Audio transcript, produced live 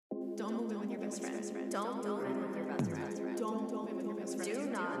move in with your best friend. Don't move in with your best friend. Don't move in with your best friend. Do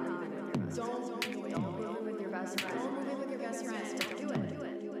not move in with your best friend. Don't move in with your best friend. Don't move in with your best friend. Don't do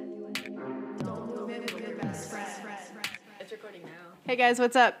it. Don't move in with your best friend. It's recording now. Hey guys,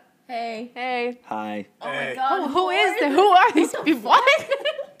 what's up? Hey. Hey. Hi. Oh my Hey. god. Who are these people? What?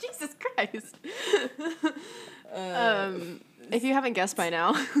 Jesus Christ. If you haven't guessed by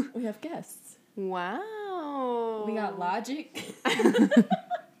now. We have guests. Wow. We got Logic.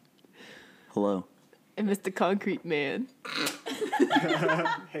 Hello. And Mr. Concrete Man.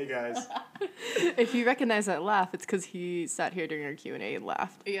 Hey guys. If you recognize that laugh, it's because he sat here during our Q&A and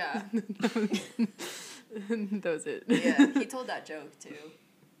laughed. Yeah. That was it. Yeah, he told that joke too.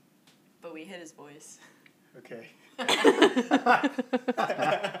 But we hid his voice. Okay.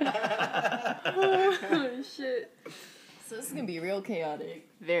 Oh, shit. So this is gonna be real chaotic.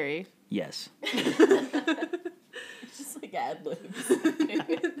 Very. Yes. It's just like ad libs.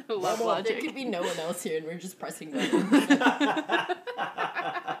 Love There Logic. could be no one else here and we're just pressing buttons.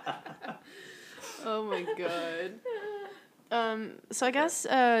 Oh my god. So I guess,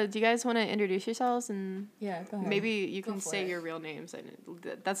 do you guys want to introduce yourselves and Yeah, go ahead. maybe you Go can for say it. your real names?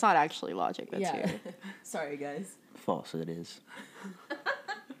 That's not actually Logic. That's Yeah. here. Sorry guys. False it is.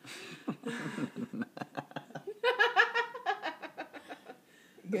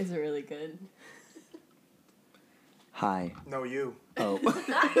 You guys are really good. Hi. No, you. Oh.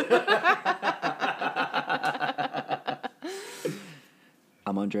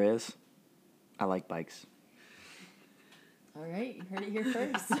 I'm Andreas. I like bikes. Alright, you heard it here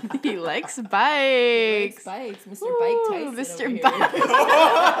first. He likes He bikes. likes bikes. Mr. Woo, Bike Tyson. Mr. over here. Bike.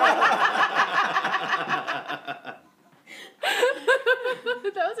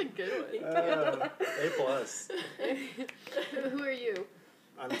 That was a good one. A plus. Who are you?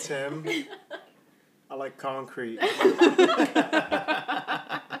 I'm Tim. I like concrete.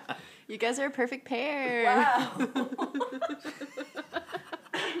 You guys are a perfect pair. Wow.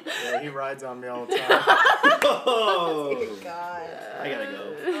 Yeah, he rides on me all the time. Oh. Dear God. I gotta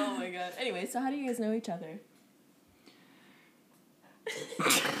go. Oh my god. Anyway, so how do you guys know each other?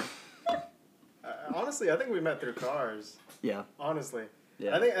 Honestly, I think we met through cars. Yeah. Honestly.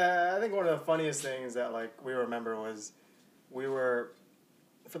 Yeah. I think one of the funniest things that like we remember was we were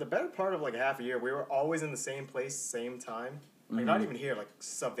for the better part of like half a year, we were always in the same place, same time. Like not even here, like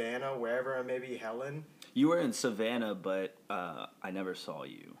Savannah, wherever, maybe Helen. You were in Savannah, but I never saw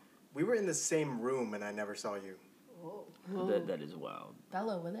you. We were in the same room and I never saw you. Whoa. That is wild.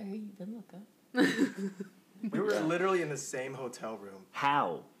 Bella, where the hell you been looking? We were literally in the same hotel room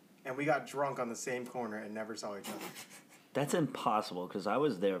How? and we got drunk on the same corner and never saw each other. That's impossible because I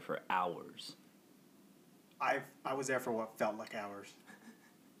was there for hours. I was there for what felt like hours.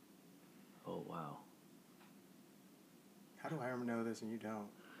 Oh, wow. How do I know this and you don't?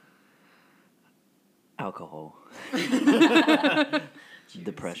 Alcohol.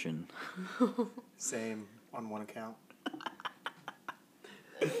 Depression. Same on one account.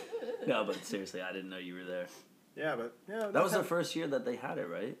 No, but seriously, I didn't know you were there. Yeah, but yeah. That was the first year that they had it,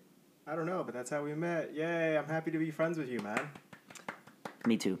 right? I don't know, but that's how we met. Yay! I'm happy to be friends with you, man.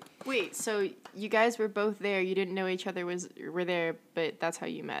 Me too. Wait, so you guys were both there. You didn't know each other were there, but that's how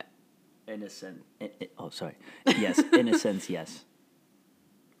you met. Innocent. Oh, sorry. Yes, in a sense, yes.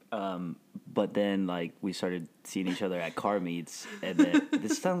 But then, like, we started seeing each other at car meets, and then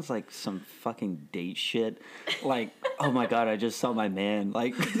this sounds like some fucking date shit. Like, oh my god, I just saw my man.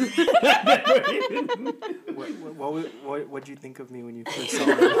 Like, What'd you think of me when you first saw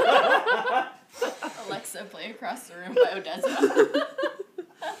me? Alexa, play Across the Room by Odessa.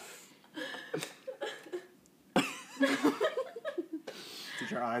 Did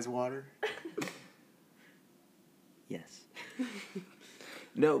your eyes water? yes.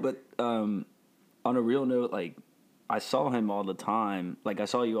 No, but on a real note, like, I saw him all the time. Like, I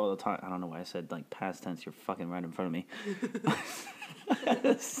saw you all the time. I don't know why I said, like, past tense. You're fucking right in front of me.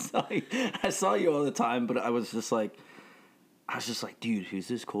 I saw you all the time, but I was just like, dude, who's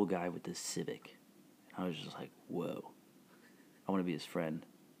this cool guy with this Civic? And I was just like, whoa. I want to be his friend.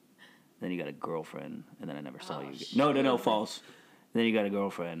 Then you got a girlfriend, and then I never saw you again. No, false. Then you got a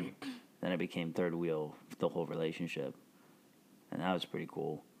girlfriend. Then I became third wheel the whole relationship. And that was pretty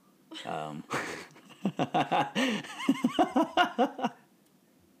cool.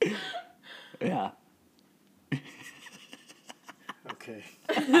 Yeah. Okay.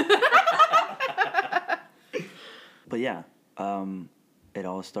 But yeah, it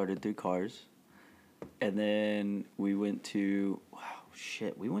all started through cars. And then we went to,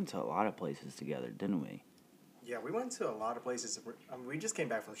 we went to a lot of places together, didn't we? Yeah, we went to a lot of places. We just came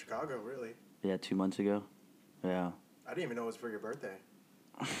back from Chicago, really. Yeah, 2 months ago. Yeah. I didn't even know it was for your birthday.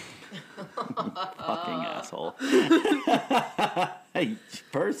 Fucking asshole.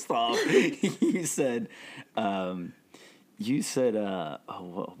 First off, you said, what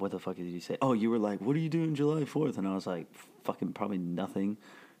the fuck did you say? Oh, you were like, what are you doing July 4th? And I was like, fucking probably nothing.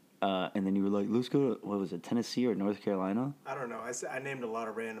 And then you were like, let's go to, what was it, Tennessee or North Carolina? I don't know. I named a lot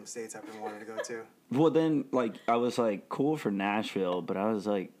of random states I've been wanting to go to. Well, then, like, I was like, cool for Nashville, but I was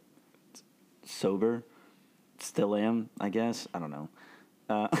like, sober. Still am, I guess. I don't know.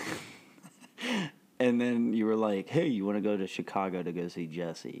 And then you were like, hey, you want to go to Chicago to go see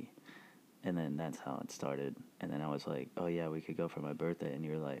Jesse? And then that's how it started. And then I was like, oh, yeah, we could go for my birthday. And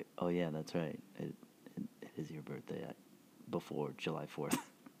you were like, oh, yeah, that's right. It is your birthday before July 4th.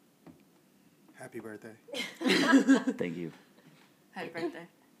 Happy birthday. Thank you. Happy birthday.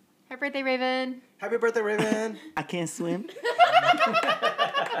 Happy birthday, Raven. Happy birthday, Raven. I can't swim.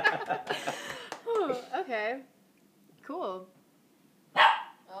 Ooh, okay. Cool.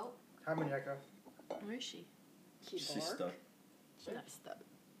 Oh, Hi, Manyaka. where is she? She's stuck. She's not stuck.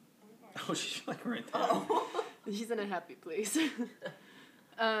 Oh, she's like right there. She's in a happy place.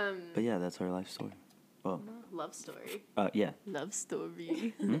 But yeah, that's our life story. Oh, Love story. yeah. Love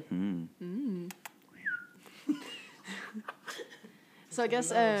story. Mm-hmm. So I guess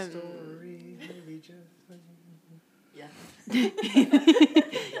Story, maybe just... Yeah.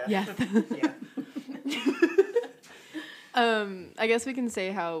 yeah. Yeah. I guess we can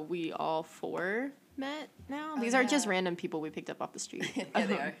say how we all four met now. These are just yeah. random people we picked up off the street. Yeah,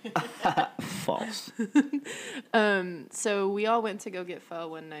 they are. False. So we all went to go get pho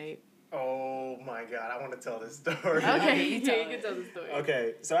one night. Oh my god, I want to tell this story. Okay, you you tell can it. tell the story.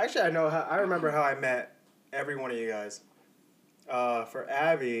 Okay, so actually I remember how I met every one of you guys. For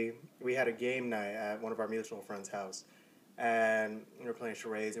Abby, we had a game night at one of our mutual friends' house. And we were playing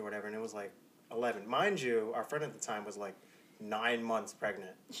charades or whatever, and it was like 11. Mind you, our friend at the time was like 9 months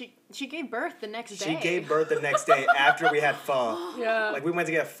pregnant. She gave birth the next day. She gave birth the next day after we had pho. Yeah. Like, we went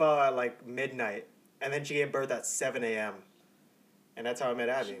to get pho at like midnight, and then she gave birth at 7 a.m. And that's how I met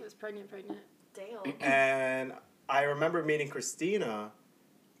Abby. She was pregnant. Damn. And I remember meeting Christina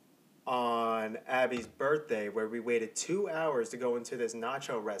on Abby's birthday, where we waited 2 hours to go into this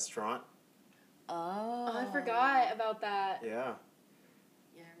nacho restaurant. Oh. I forgot about that. Yeah.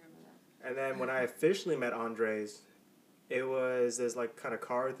 Yeah, I remember that. And then when I officially met Andres, it was this like kind of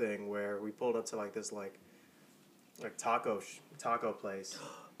car thing where we pulled up to like this like taco place.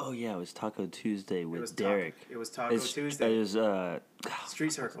 Oh yeah, it was Taco Tuesday It was with Derek. It was Taco Tuesday. It was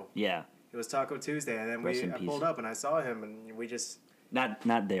Street Circle. yeah, It was Taco Tuesday, and then Rest in I peace. pulled up and I saw him, and we just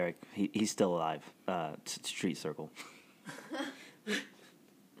not Derek. He's still alive. Street Circle.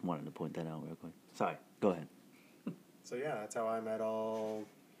 Wanted to point that out real quick. Sorry, go ahead. so yeah, that's how I met all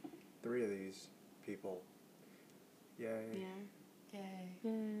 3 of these people. Yay. Yeah.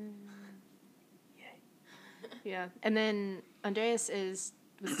 Yay. Yeah. And then Andreas was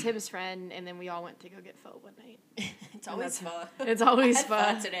Tim's friend, and then we all went to go get pho one night. It's always fun. It's always I had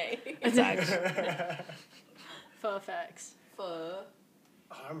fun fun. today. Pho facts. Pho.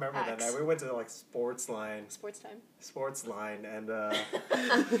 Oh, I remember that Axe. night. We went to like Sports Line, Sports time. and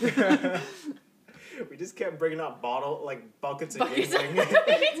we just kept bringing out buckets of Buckets.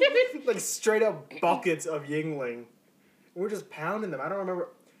 Yingling, like straight up buckets of Yingling. We were just pounding them. I don't remember.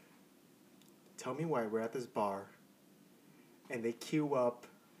 Tell me why we're at this bar, and they queue up,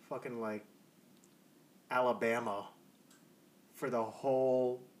 fucking like Alabama, for the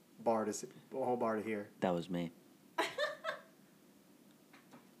whole bar to hear. That was me.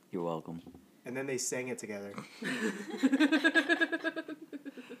 You're welcome. And then they sang it together.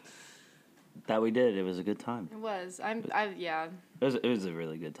 That we did. It was a good time. It was. Yeah. It was a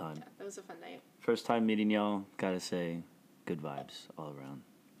really good time. That was a fun night. First time meeting y'all. Gotta say, good vibes all around.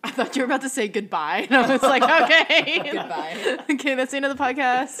 I thought you were about to say goodbye, and I was like, okay. Goodbye. Okay, that's the end of the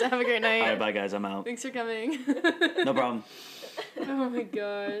podcast. Have a great night. All right, bye guys. I'm out. Thanks for coming. No problem. Oh my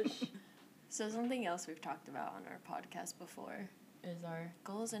gosh. So something else we've talked about on our podcast before is our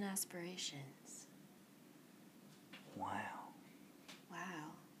goals and aspirations. Wow. Wow.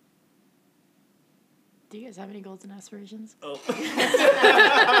 Do you guys have any goals and aspirations? Oh.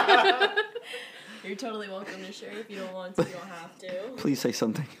 You're totally welcome to share. If you don't want to, you don't have to. Please say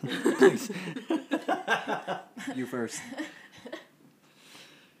something. Please. You first.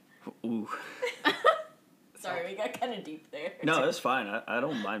 Ooh. Sorry, we got kind of deep there. No, it's fine. I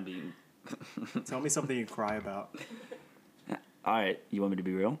don't mind being. Tell me something you cry about. All right, you want me to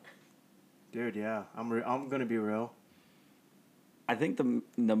be real? Dude, yeah. I'm gonna be real. I think the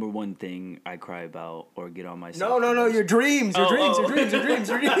number one thing I cry about or get on my No, your dreams, your dreams, your dreams, your dreams,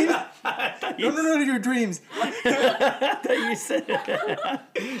 your dreams. No, your dreams. I thought you said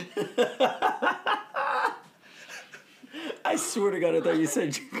swear to God, I thought you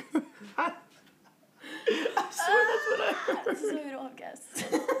said you. I swear that's what I heard. This is why we don't have guests.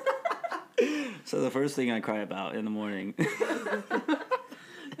 So the first thing I cry about in the morning. I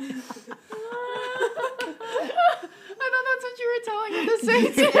thought that's what you were telling me to say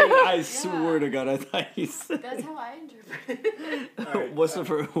too. I swear to God, I thought you said. That's how I interpret it. Alright, What's the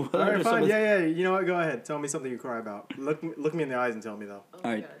first? What All are right, some fine. of- Yeah. You know what? Go ahead. Tell me something you cry about. Look me in the eyes and tell me though.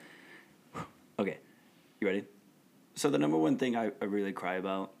 All right. Okay, you ready? So the number one thing I really cry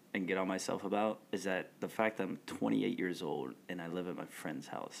about and get on myself about is that the fact that I'm 28 years old and I live at my friend's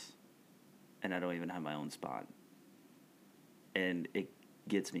house, and I don't even have my own spot, and it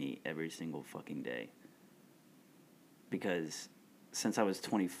gets me every single fucking day. Because since I was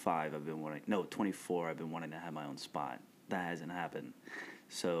 24, I've been wanting to have my own spot. That hasn't happened.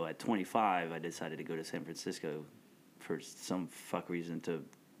 So at 25, I decided to go to San Francisco for some fuck reason to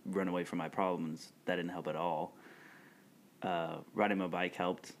run away from my problems. That didn't help at all. Riding my bike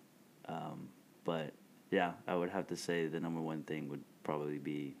helped. But yeah, I would have to say the number one thing would probably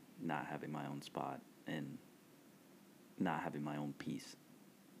be not having my own spot and not having my own peace.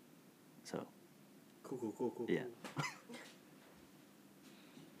 So, Cool. yeah.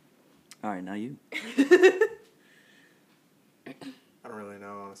 All right, now you. I don't really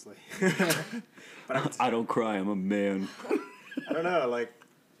know, honestly. But I don't cry. I'm a man. I don't know. Like,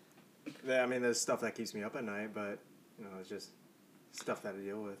 I mean, there's stuff that keeps me up at night, but you know, it's just stuff that I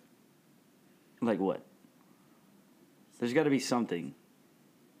deal with. Like what? There's got to be something.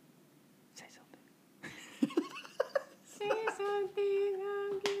 Say something. Say something,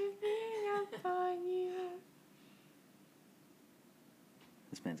 I'm giving up on you.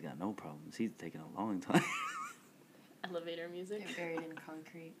 This man's got no problems. He's taking a long time. Elevator music. They're buried in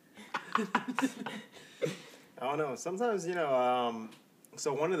concrete. I don't know. Sometimes, you know,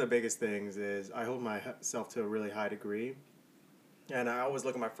 so one of the biggest things is I hold myself to a really high degree. And I always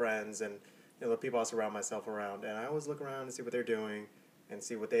look at my friends and, you know, the people I surround myself around. And I always look around and see what they're doing and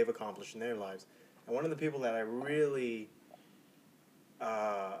see what they've accomplished in their lives. And one of the people that I really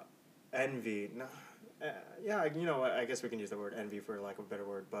envy, yeah, you know, I guess we can use the word envy for lack of a better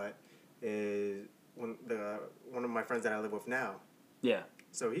word, but is one of my friends that I live with now. Yeah.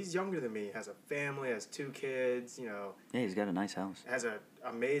 So he's younger than me, has a family, has 2 kids, you know. Yeah, he's got a nice house. Has an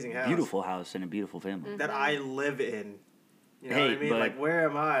amazing house. Beautiful house and a beautiful family. That I live in. You know Hey, what I mean? but- Like, where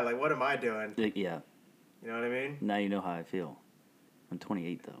am I? Like, what am I doing? Yeah. You know what I mean? Now you know how I feel. I'm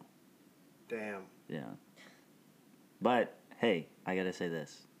 28 though. Damn. Yeah. But hey, I gotta say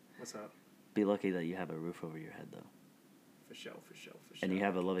this. What's up? Be lucky that you have a roof over your head though, For sure. and you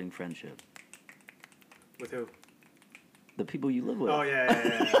have a loving friendship. With who? The people you live with. Oh,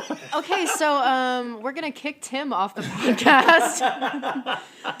 yeah. Okay, so we're gonna kick Tim off the podcast.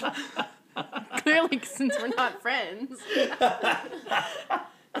 Clearly, since we're not friends.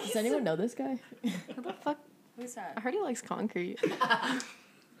 Does anyone know this guy? What the fuck? Who's that? I heard he likes concrete.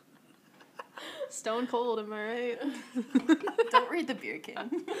 Stone cold, am I right? Don't read the beer can.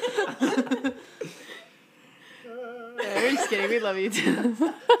 Yeah, we're just kidding. We love you too.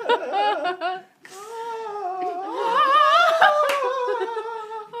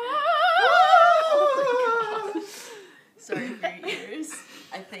 Sorry for your ears.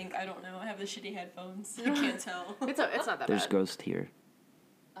 I don't know. I have the shitty headphones. I can't tell. It's not that There's bad. ghosts here.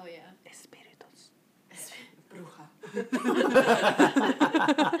 Oh yeah. Espíritus.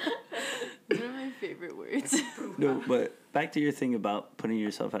 Those are my favorite words. No, but back to your thing about putting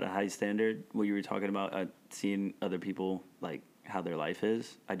yourself at a high standard. What you were talking about, seeing other people like how their life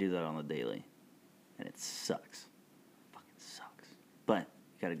is. I do that on the daily, and it sucks. Fucking sucks. But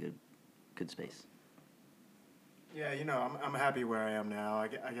you got a good space. Yeah, you know, I'm happy where I am now. I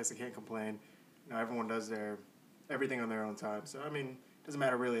guess I can't complain. You know, everyone does everything on their own time. So, I mean, it doesn't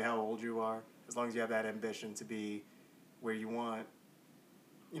matter really how old you are, as long as you have that ambition to be where you want.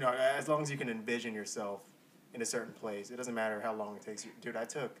 You know, as long as you can envision yourself in a certain place. It doesn't matter how long it takes you. Dude, I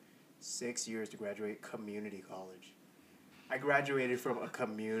took 6 years to graduate community college. I graduated from a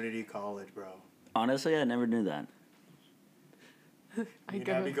community college, bro. Honestly, I never knew that. You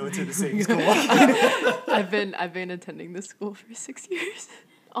had me go to the same school. I've been attending this school for 6 years,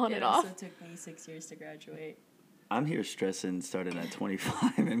 on and off. It took me 6 years to graduate. I'm here stressing starting at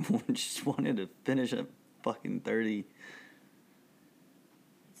 25 and just wanted to finish at fucking 30.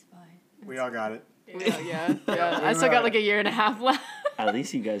 It's fine. We all got it. Yeah. I still got like a year and a half left. At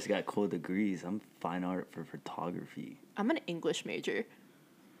least you guys got cool degrees. I'm fine art for photography. I'm an English major.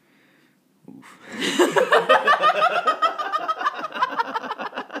 Oof.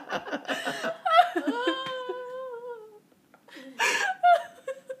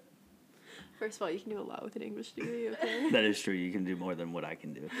 First of all, you can do a lot with an English degree, okay? That is true. You can do more than what I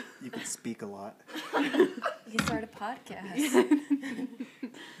can do. You can speak a lot. You can start a podcast.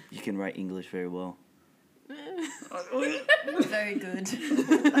 You can write English very well. Very good.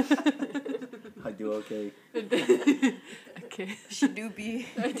 I do okay. Okay. She do be.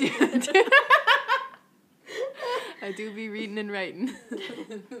 I do be reading and writing.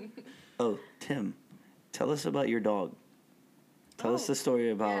 Oh, Tim, tell us about your dog. Tell us the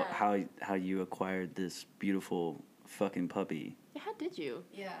story about how you acquired this beautiful fucking puppy. Yeah, how did you?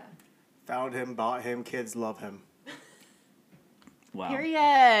 Yeah. Found him, bought him, kids love him. Wow.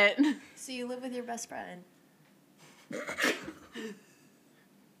 Period. So you live with your best friend.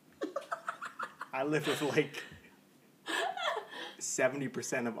 I live with like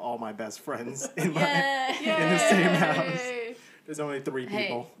 70% of all my best friends in my in the same house. There's only 3 Hey,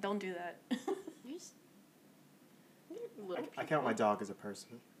 people. don't do that. You're just, little I count my dog as a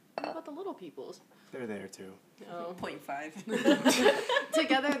person. What about the little peoples? They're there too. Oh. 0.5.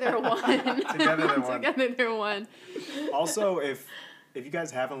 Together they're one. Together they're one. Together they're one. Also, if you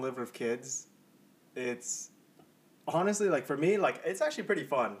guys haven't lived with kids, it's honestly like for me like it's actually pretty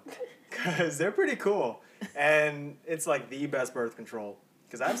fun because they're pretty cool and it's like the best birth control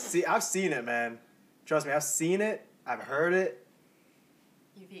because I've seen it, man. Trust me, I've seen it. I've heard it.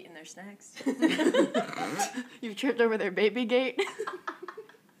 You've eaten their snacks. You've tripped over their baby gate.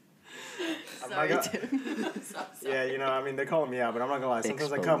 Sorry, God. Tim. Yeah, you know, I mean, they're calling me out, but I'm not gonna lie.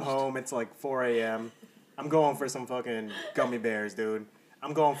 Sometimes I come Exposed. home, it's like 4 a.m. I'm going for some fucking gummy bears, dude.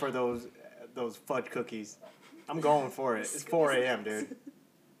 I'm going for those fudge cookies. I'm going for it. It's 4 a.m., dude.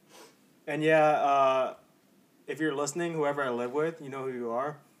 And yeah, if you're listening, whoever I live with, you know who you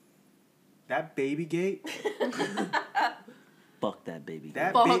are. That baby gate. Fuck that baby.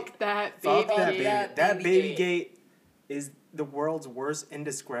 That Fuck that baby Fuck that gate. baby. That baby gate is the world's worst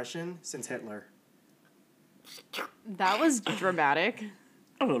indiscretion since Hitler. That was dramatic.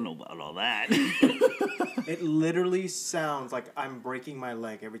 I don't know about all that. It literally sounds like I'm breaking my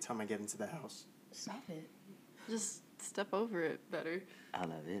leg every time I get into the house. Stop it. Just step over it better. A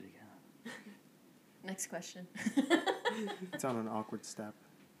la verga. Next question. It's on an awkward step.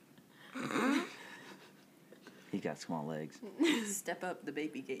 He got small legs. Step up the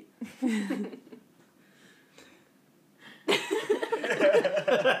baby gate.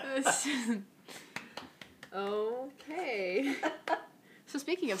 Okay. So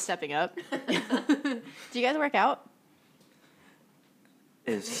speaking of stepping up, do you guys work out?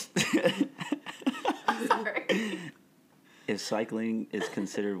 Is Sorry. if cycling is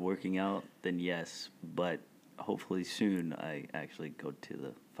considered working out, then yes. But hopefully soon I actually go to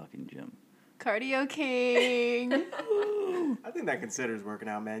the fucking gym. Cardio king. I think that considers working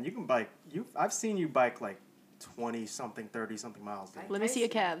out, man. You can bike. I've seen you bike like 20-something, 30-something miles. Dude. Let me see your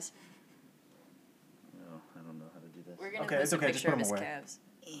calves. No, I don't know how to do this. We're gonna Okay, post it's a okay, just picture put of 'em his away. calves.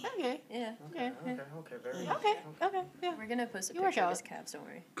 Okay. Yeah. Okay. Okay, very Okay. Okay. Yeah. We're gonna post a You work picture of out. his calves, don't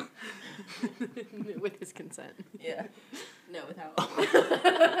worry. With his consent. Yeah. No, without.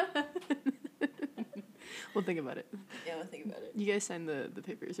 We'll think about it. Yeah, we'll think about it. You guys signed the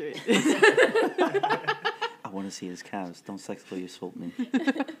papers, right? I want to see his calves. Don't sexually assault me.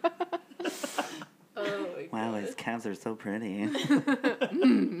 Oh my Wow, his calves are so pretty. How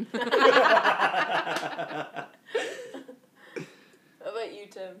about you,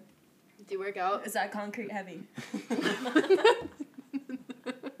 Tim? Do you work out? Is that concrete heavy?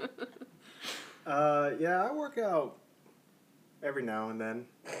 Yeah, I work out every now and then.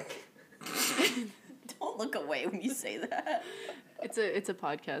 Don't look away when you say that. It's a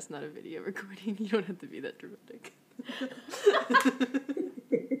podcast, not a video recording. You don't have to be that dramatic.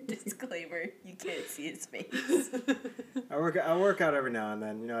 Disclaimer: you can't see his face. I work out every now and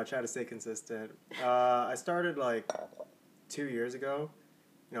then. You know, I try to stay consistent. I started like 2 years ago.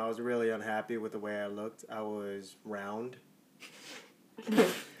 You know, I was really unhappy with the way I looked. I was round.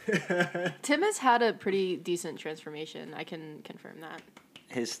 Tim has had a pretty decent transformation. I can confirm that.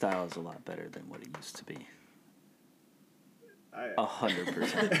 His style is a lot better than what it used to be. 100%.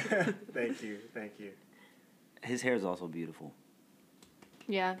 100%. Thank you. His hair is also beautiful.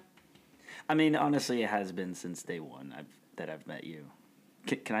 Yeah. I mean, honestly, it has been since day one that I've met you.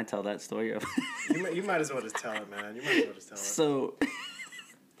 Can I tell that story? You might as well just tell it, man. You might as well just tell it.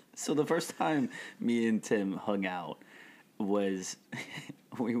 So the first time me and Tim hung out was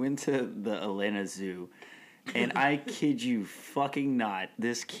we went to the Atlanta Zoo, and I kid you fucking not,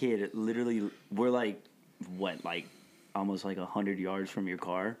 this kid literally, we're like, what, like almost like 100 yards from your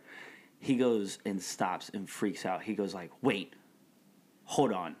car. He goes and stops and freaks out. He goes like, wait,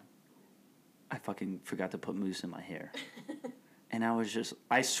 hold on. I fucking forgot to put mousse in my hair. And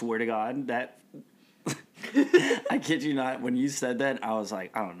I swear to God that, I kid you not, when you said that, I was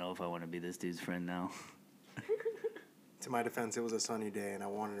like, I don't know if I want to be this dude's friend now. To my defense, it was a sunny day, and I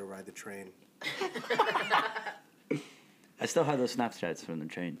wanted to ride the train. I still have those Snapchats from the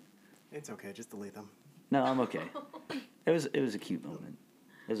train. It's okay, just delete them. No, I'm okay. It was a cute moment.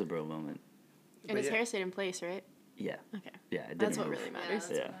 It was a bro moment. And his hair stayed in place, right? Yeah. Okay. Yeah, it didn't That's what move. really matters.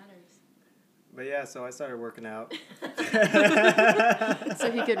 That's Yeah. what matters. But yeah, so I started working out.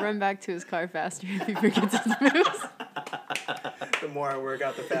 So he could run back to his car faster if he forgets his moves. The more I work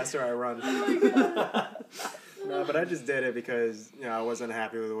out, the faster I run. No, but I just did it because I wasn't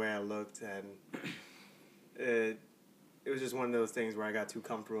happy with the way I looked, and it was just one of those things where I got too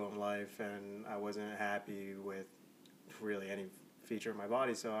comfortable in life, and I wasn't happy with really any feature of my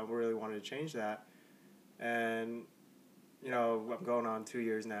body. So I really wanted to change that, and I'm going on 2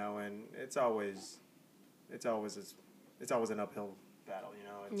 years now, and it's always an uphill battle.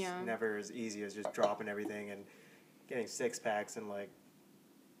 It's never as easy as just dropping everything and getting 6 packs in like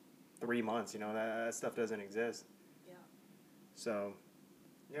 3 months. That stuff doesn't exist. Yeah. So,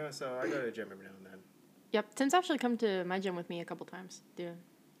 so I go to the gym every now and then. Yep. Tim's actually come to my gym with me a couple times. Yeah,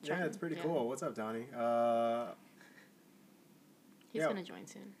 Trying- it's pretty yeah. cool. What's up, Donnie? He's Yeah. gonna join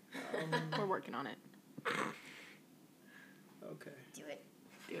soon. We're working on it. Okay. Do it.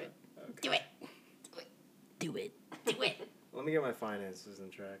 Do it. Okay. Do it. Do it. Do it. Let me get my finances in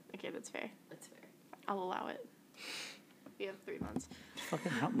track. Okay, that's fair. That's fair. I'll allow it. We have 3 months.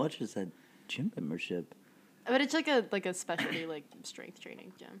 Fucking how much is that gym membership? But it's like a specialty like strength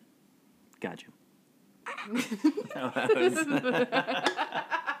training gym. Got you.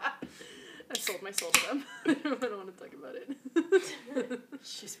 I sold my soul to them. I don't want to talk about it.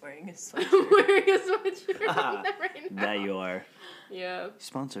 She's wearing a I'm sweatshirt. wearing a sweatshirt right now. That you are. Yeah.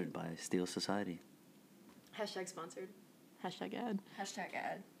 Sponsored by Steel Society. Hashtag sponsored. Hashtag ad. Hashtag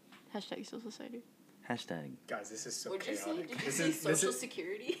ad. Hashtag Steel Society. Hashtag. Guys, this is so What'd you say? chaotic. Did you This say is social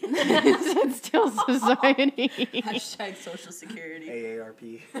security? Steel Society. Hashtag social security.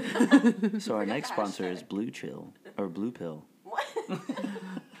 AARP. So our Forget next the sponsor hashtag. is Blue Chill or Blue Pill. What?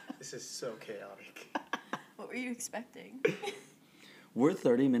 This is so chaotic. What were you expecting? We're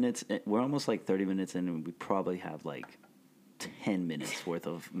 30 minutes. We're almost like 30 minutes in, and we probably have like 10 minutes worth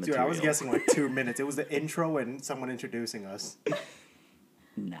of Dude, material. I was guessing like 2 minutes. It was the intro and someone introducing us.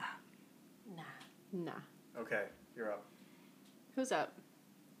 Nah. Nah. Nah. Okay, you're up. Who's up?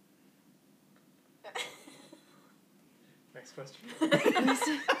 Next question.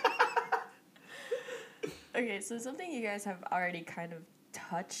 Okay, so something you guys have already kind of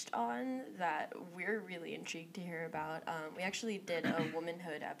touched on that we're really intrigued to hear about. We actually did a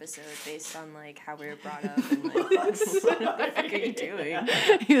womanhood episode based on like how we were brought up and like what the fuck are you doing?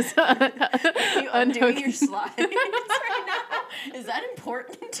 He was Are you undoing your unhooking. slides right now? Is that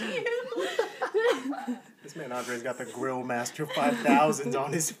important to you? This man Andre's got the Grill Master 5000s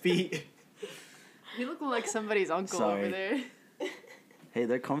on his feet. You look like somebody's uncle Sorry. over there. Hey,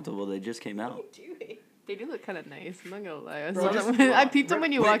 they're comfortable. They just came out. Doing? They do look kind of nice. I'm not gonna lie. I, Bro, saw just them- rip 'em I off. peeped them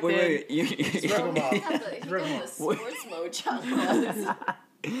when you walked in. Wait. You, Rip 'em off. He got the sports mode chakras.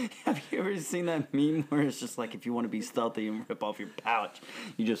 have you ever seen that meme where it's just like if you want to be stealthy and rip off your pouch,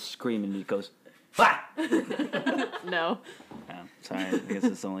 you just scream and it goes, "Fah!" No. Yeah, sorry, I guess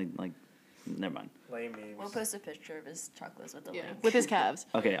it's only like, never mind. Lame memes. We'll post a picture of his chocolates with the Yeah. link. With his calves.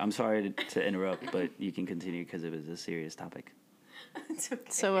 Okay, I'm sorry to interrupt, but you can continue because it was a serious topic. It's okay.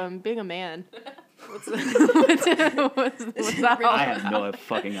 So, being a man. What's what's that? I have no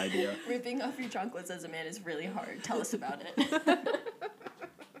fucking idea. Ripping off your chocolates as a man is really hard. Tell us about it.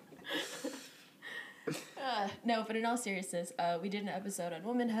 No, but in all seriousness, we did an episode on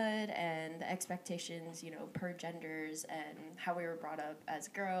womanhood and the expectations, per genders and how we were brought up as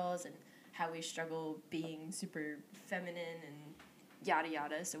girls and how we struggle being super feminine and yada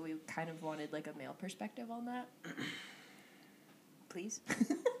yada. So we kind of wanted like a male perspective on that. Please.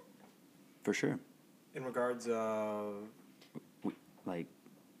 For sure. In regards of Like,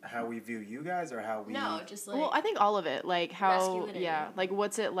 how we view you guys or how we... No, just like. Well, I think all of it, like how, Masculinity. like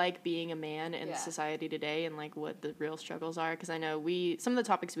what's it like being a man in Yeah. society today, and like what the real struggles are. Because I know some of the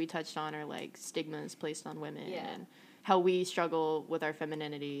topics we touched on are like stigmas placed on women Yeah. and how we struggle with our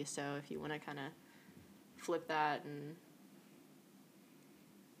femininity. So if you want to kind of flip that and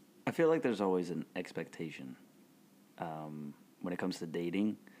I feel like there's always an expectation when it comes to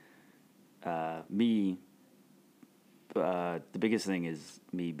dating. The biggest thing is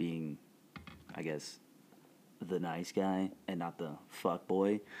me being, I guess, the nice guy and not the fuck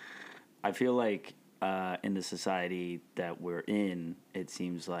boy. I feel like in the society that we're in, it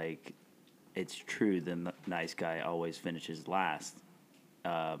seems like it's true the nice guy always finishes last.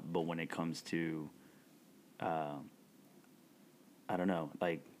 But when it comes to, I don't know,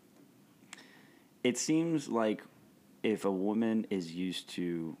 like, it seems like if a woman is used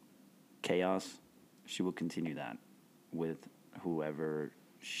to chaos, she will continue that with whoever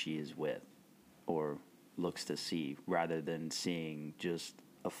she is with or looks to see, rather than seeing just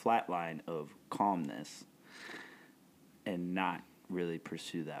a flat line of calmness and not really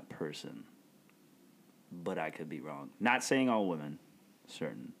pursue that person. But I could be wrong. Not saying all women,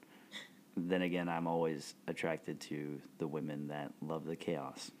 certain. Then again, I'm always attracted to the women that love the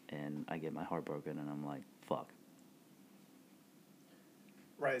chaos, and I get my heart broken, and I'm like, fuck.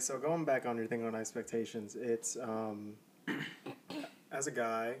 Right. So going back on your thing on expectations, it's as a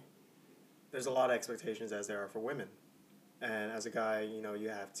guy, there's a lot of expectations as there are for women, and as a guy, you know, you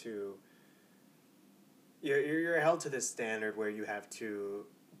have to. You're held to this standard where you have to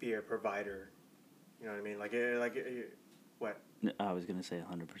be a provider. You know what I mean? What? I was gonna say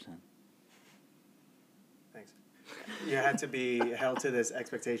 100%. Thanks. You have to be held to this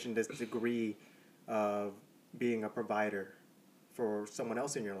expectation, this degree of being a provider for someone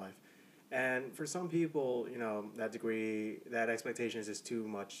else in your life. And for some people, you know, that degree, that expectation is just too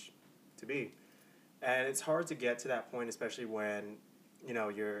much to be. And it's hard to get to that point, especially when, you know,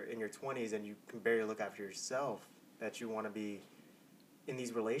 you're in your 20s and you can barely look after yourself, that you want to be in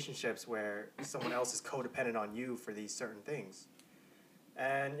these relationships where someone else is codependent on you for these certain things.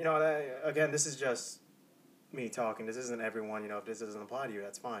 And, you know, again, this is just me talking. This isn't everyone, you know, if this doesn't apply to you,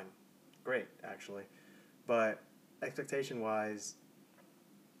 that's fine. Great, actually. But expectation-wise,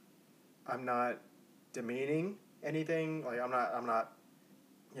 I'm not demeaning anything. Like, I'm not,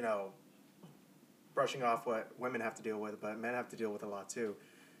 you know, brushing off what women have to deal with, but men have to deal with a lot too.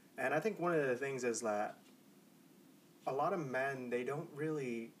 And I think one of the things is that a lot of men, they don't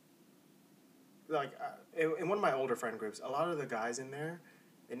really, like, in one of my older friend groups, a lot of the guys in there,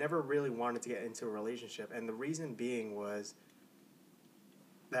 they never really wanted to get into a relationship. And the reason being was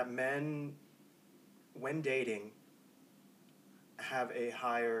that men, when dating, have a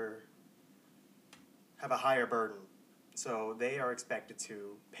higher burden. So they are expected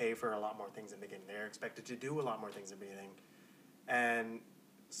to pay for a lot more things in the beginning. They're expected to do a lot more things in the beginning. And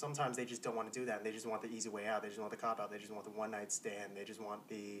sometimes they just don't want to do that. And they just want the easy way out. They just want the cop-out. They just want the one-night stand. They just want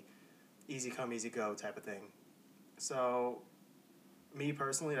the easy come, easy go type of thing. So, me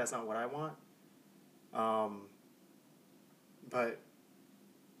personally, that's not what I want. But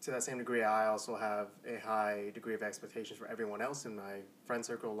to that same degree, I also have a high degree of expectations for everyone else in my friend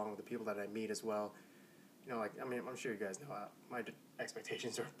circle, along with the people that I meet as well. You know, like, I mean, I'm sure you guys know my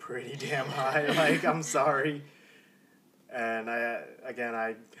expectations are pretty damn high. Like, I'm sorry. And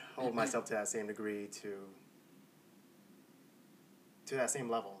I hold myself to that same degree, to that same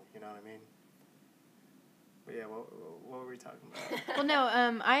level, you know what I mean? But yeah, what were we talking about? Well,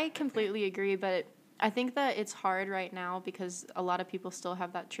 no, I completely agree, but I think that it's hard right now because a lot of people still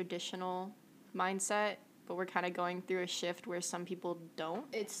have that traditional mindset, but we're kind of going through a shift where some people don't.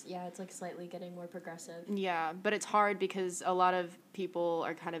 It's like slightly getting more progressive. Yeah, but it's hard because a lot of people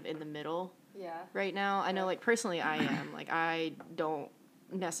are kind of in the middle Yeah. right now. I know, like, personally I am. Like, I don't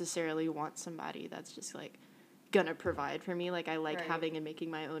necessarily want somebody that's just, like, gonna provide for me. Like, I like Right. having and making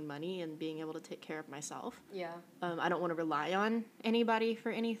my own money and being able to take care of myself. Yeah. I don't want to rely on anybody for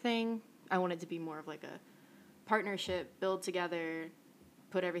anything. I want it to be more of like a partnership, build together,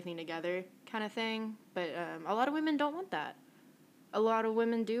 put everything together kind of thing. But a lot of women don't want that. A lot of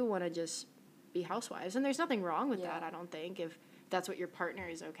women do want to just be housewives. And there's nothing wrong with that, I don't think, if that's what your partner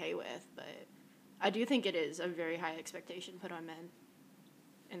is okay with. But I do think it is a very high expectation put on men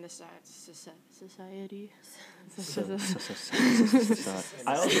in this society.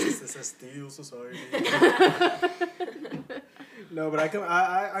 I also, It's a steel society. No, but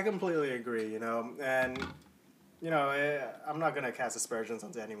I completely agree, you know, and, you know, I'm not going to cast aspersions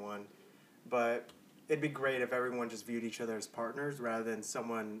onto anyone, but it'd be great if everyone just viewed each other as partners rather than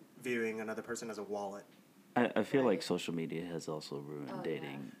someone viewing another person as a wallet. I feel like social media has also ruined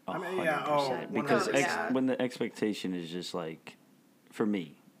dating 100%. I mean, yeah, because 100%. when the expectation is just like, for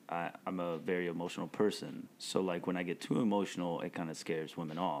me, I'm a very emotional person. So, like, when I get too emotional, it kind of scares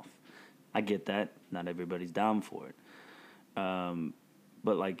women off. I get that. Not everybody's down for it.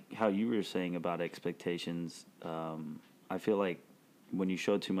 But, like, how you were saying about expectations, I feel like when you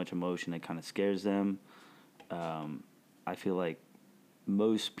show too much emotion, it kind of scares them. I feel like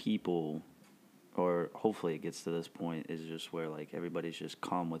most people, or hopefully it gets to this point, is just where, like, everybody's just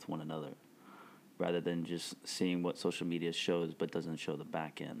calm with one another, rather than just seeing what social media shows but doesn't show the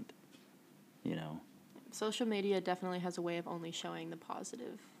back end, you know? social media definitely has a way of only showing the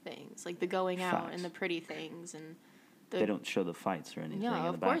positive things, like the going out Facts. and the pretty things, and the They don't show the fights or anything. no, in the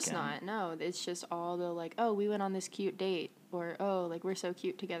of back course end. not. No, it's just all the like, oh, we went on this cute date, or oh, like we're so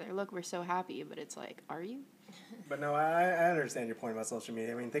cute together. Look, we're so happy. But it's like, are you? But no, I understand your point about social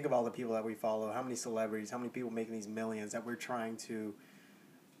media. I mean, think of all the people that we follow. How many celebrities? How many people making these millions that we're trying to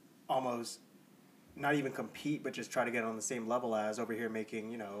almost not even compete, but just try to get on the same level as over here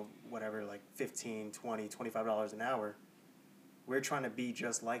making, whatever, like $15, $20, $25 an hour. We're trying to be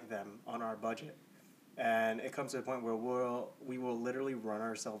just like them on our budget. And it comes to a point where we will literally run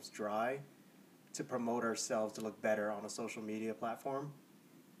ourselves dry to promote ourselves to look better on a social media platform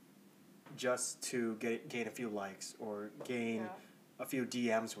just to gain a few likes or gain a few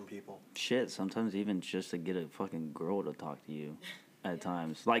DMs from people. Shit, sometimes even just to get a fucking girl to talk to you at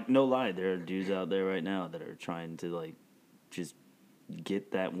times. Like, no lie, there are dudes out there right now that are trying to, like, just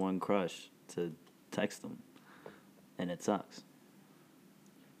get that one crush to text them. And it sucks.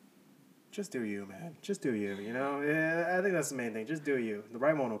 Just do you, man. Just do you, Yeah, I think that's the main thing. Just do you. The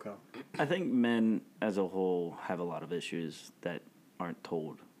right one will come. I think men as a whole have a lot of issues that aren't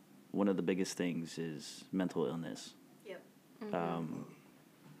told. One of the biggest things is mental illness. Yep.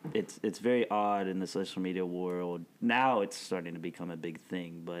 It's very odd in the social media world. Now it's starting to become a big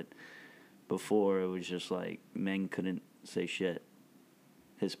thing, but before it was just like men couldn't say shit.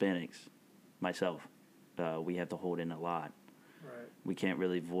 Hispanics, myself, we have to hold in a lot. Right. We can't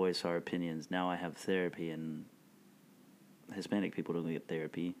really voice our opinions. Now I have therapy, and Hispanic people don't get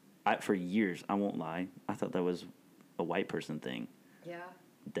therapy. For years, I won't lie, I thought that was a white person thing. Yeah.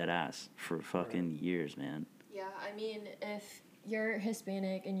 Dead ass for fucking years, man. Yeah, I mean, if you're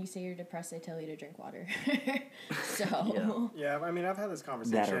Hispanic and you say you're depressed, they tell you to drink water. So. Yeah, I mean, I've had this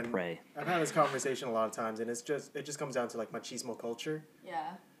conversation. That or pray. I've had this conversation a lot of times, and it just comes down to like machismo culture,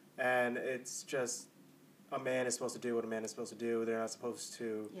 Yeah. and it's just a man is supposed to do what a man is supposed to do. They're not supposed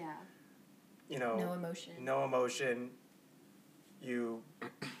to, Yeah. no emotion. No emotion.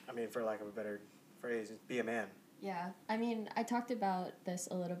 For lack of a better phrase, be a man. Yeah, I mean, I talked about this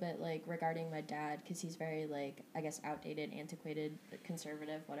a little bit, like, regarding my dad, because he's very, like, I guess, outdated, antiquated,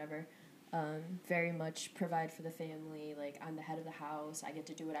 conservative, whatever. Very much provide for the family, like, I'm the head of the house, I get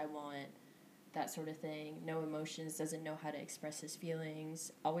to do what I want, that sort of thing. No emotions, doesn't know how to express his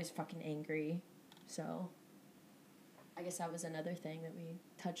feelings, always fucking angry. So, I guess that was another thing that we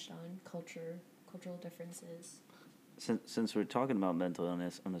touched on, cultural differences. Since we're talking about mental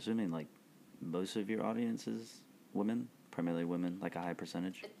illness, I'm assuming, like, most of your audience is women, primarily women, like a high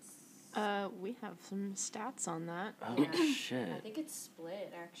percentage. We have some stats on that. Oh Yeah. shit! I think it's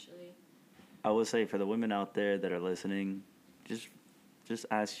split, actually. I will say for the women out there that are listening, just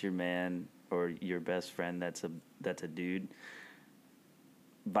ask your man or your best friend that's a dude.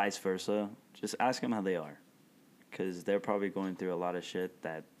 Vice versa, just ask them how they are, because they're probably going through a lot of shit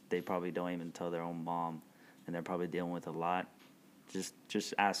that they probably don't even tell their own mom, and they're probably dealing with a lot.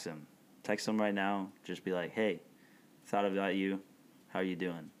 Just ask them. Text them right now. Just be like, hey, thought about you. How are you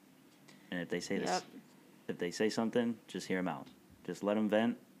doing? And if they say this, if they say something, just hear them out. Just let them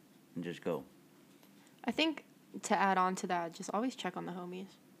vent and just go. I think to add on to that, just always check on the homies.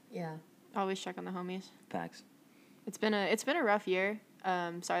 Yeah. Always check on the homies. Facts. It's been a rough year.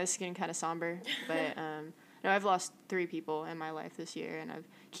 Sorry, this is getting kind of somber, but no, I've lost 3 people in my life this year, and I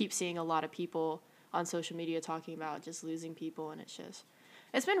keep seeing a lot of people on social media talking about just losing people, and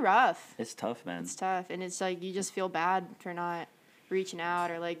it's been rough. It's tough, man. It's tough, and it's like you just feel bad for not reaching out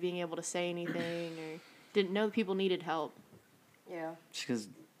or like being able to say anything or didn't know people needed help. Yeah. Just because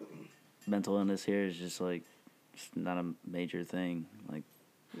mental illness here is just like just not a major thing. Like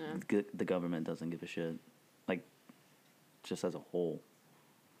the government doesn't give a shit. Like just as a whole.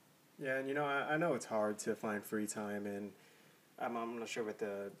 Yeah, and I know it's hard to find free time, and I'm not sure what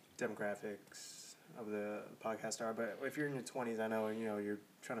the demographics of the podcast are, but if you're in your 20s, I know, and you're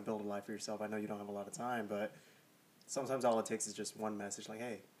trying to build a life for yourself, I know you don't have a lot of time, but sometimes all it takes is just one message like,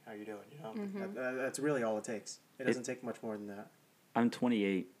 hey, how you doing? That's really all it takes. It doesn't take much more than that. I'm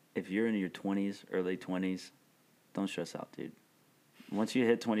 28. If you're in your 20s, early 20s, don't stress out, dude. Once you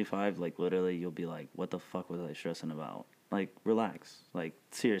hit 25, like, literally, you'll be like, what the fuck was I stressing about? Like, relax. Like,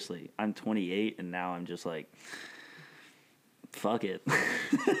 seriously, I'm 28, and now I'm just like, fuck it.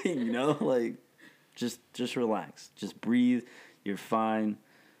 Like, just relax. Just breathe. You're fine.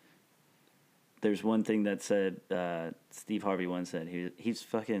 There's one thing that said, Steve Harvey once said, he's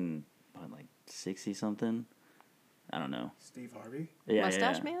fucking, like, 60-something? I don't know. Steve Harvey? Yeah,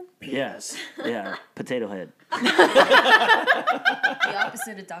 Mustache man? Yes. Yeah. Potato head. The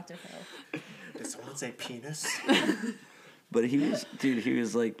opposite of Dr. Phil. Did someone say penis? But he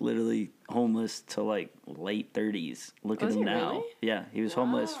was like literally homeless till like late 30s. Look Was at him he now. really? Yeah, he was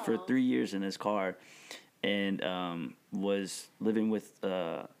homeless for Wow. 3 years in his car, and was living with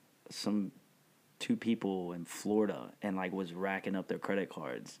some two people in Florida, and like was racking up their credit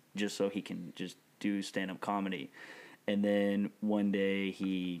cards just so he can just do stand up comedy. And then one day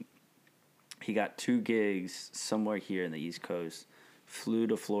he got 2 gigs somewhere here in the East Coast, flew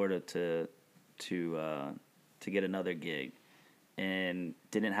to Florida to get another gig, and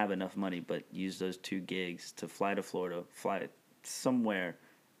didn't have enough money, but used those 2 gigs to fly to Florida, fly somewhere,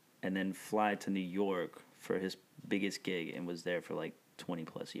 and then fly to New York for his biggest gig, and was there for like 20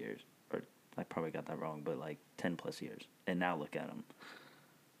 plus years. Or I probably got that wrong, but like 10 plus years. And now look at him.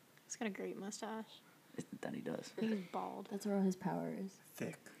 He's got a great mustache. That he does. He's bald. That's where all his power is.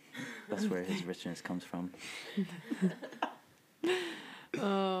 Thick. That's where his richness comes from.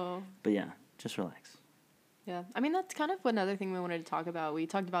 Oh. But yeah, just relax. Yeah. I mean, that's kind of another thing we wanted to talk about. We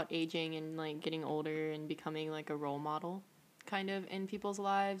talked about aging and, like, getting older and becoming, like, a role model kind of in people's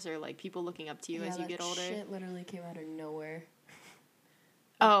lives, or, like, people looking up to you as you get older. Shit literally came out of nowhere.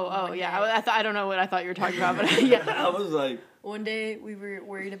 Oh, One yeah. day. I don't know what I thought you were talking about, but yeah. I was like, One day we were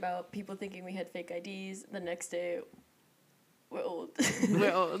worried about people thinking we had fake IDs. The next day, we're old.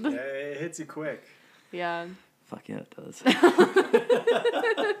 We're old. Yeah, it hits you quick. Yeah. fuck yeah, it does.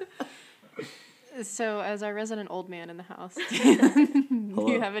 So, as our resident old man in the house, do you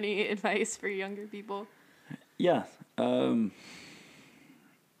Hello. have any advice for younger people? Yeah.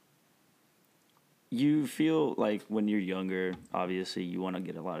 You feel like when you're younger, obviously, you want to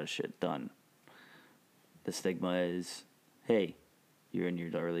get a lot of shit done. The stigma is, hey, you're in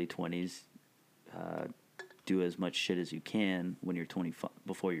your early 20s. Do as much shit as you can when you're 25,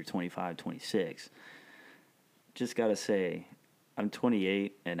 before you're 25, 26. Just gotta say, I'm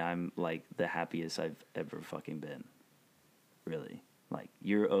 28 and I'm like the happiest I've ever fucking been. Really. Like,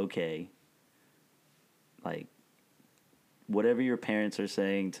 you're okay. Like, whatever your parents are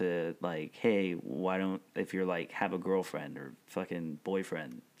saying to, like, hey, why don't, if you're like, have a girlfriend or fucking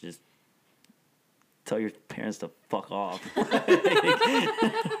boyfriend, just tell your parents to fuck off.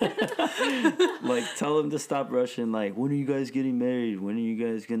 Like, tell them to stop rushing. Like, when are you guys getting married? When are you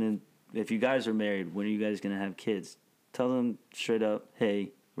guys gonna, if you guys are married, when are you guys gonna have kids? Tell them straight up,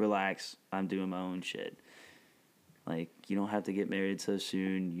 hey, relax, I'm doing my own shit. Like, you don't have to get married so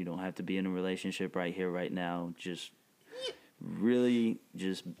soon. You don't have to be in a relationship right here, right now. Just really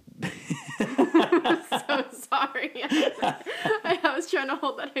just So sorry. I was trying to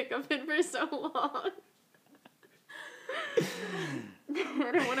hold that hiccup in for so long. I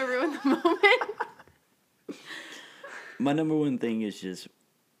didn't want to ruin the moment. my number one thing is just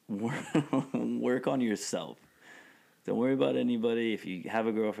work on yourself. Don't worry about anybody. If you have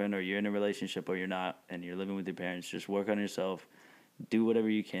a girlfriend or you're in a relationship or you're not and you're living with your parents, just work on yourself. Do whatever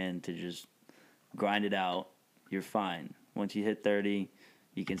you can to just grind it out. You're fine. Once you hit 30,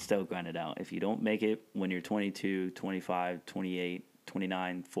 you can still grind it out. If you don't make it when you're 22, 25, 28,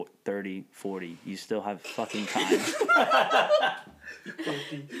 29, 30, 40, you still have fucking time.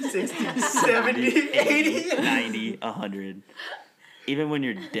 50, 60, 70, 80. 90, 100. Even when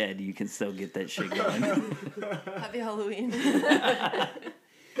you're dead, you can still get that shit going. Happy Halloween.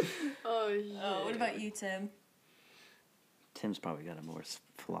 Oh, shit. Oh, what about you, Tim? Tim's probably got a more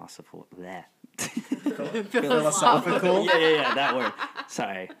philosophical. Bleh. Philosophical. Yeah, that word.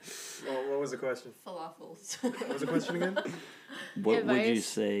 Sorry. Well, what was the question? Falafels. What was the question again? What would you Advice?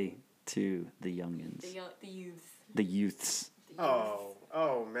 say to the youngins? the youth. The youths.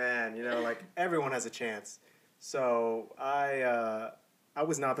 Oh man, you know, like everyone has a chance. So I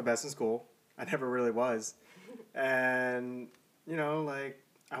was not the best in school. I never really was, and you know, like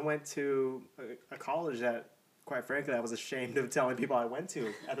I went to a college that, quite frankly, I was ashamed of telling people I went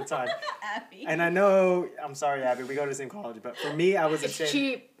to at the time. Abby. And I know, I'm sorry, Abby, we go to the same college, but for me, I was It's ashamed.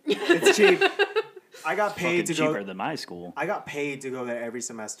 cheap. It's cheap. I got paid Fucking to cheaper go. than my school. I got paid to go there every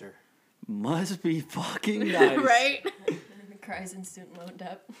semester. Must be fucking nice. Right? Cries in student loan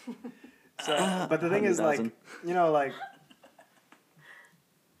debt. So, but the thing is, like, 100,000. you know, like,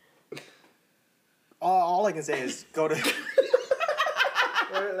 all I can say is go to.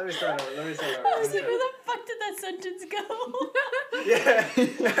 Let me start over. I was like, where the fuck did that sentence go? Yeah,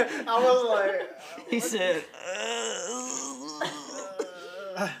 I was like. He said,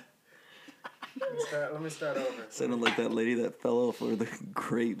 Let me start over. sounded like that lady that fell off for the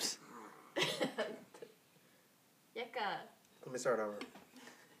grapes. Yucca. Let me start over.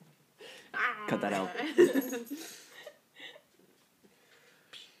 Cut that out.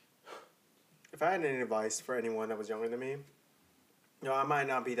 If I had any advice for anyone that was younger than me, you know, I might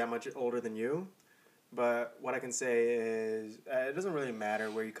not be that much older than you, But what I can say is it doesn't really matter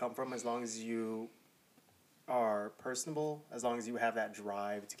where you come from as long as you are personable, as long as you have that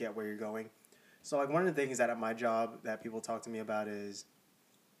drive to get where you're going. So, like, one of the things that at my job that people talk to me about is,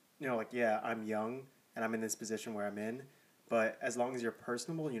 you know, like, yeah, I'm young and I'm in this position where I'm in, but as long as you're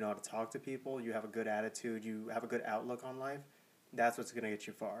personable, you know how to talk to people, you have a good attitude, you have a good outlook on life, that's what's going to get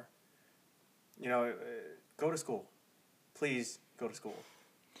you far. You know, go to school. Please go to school.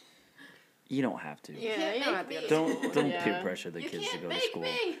 You don't have to. Yeah, you don't have to go to Don't school. peer Yeah. pressure the You kids to can't go to make school.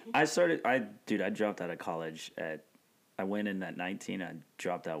 me. I dropped out of college I went in at 19, I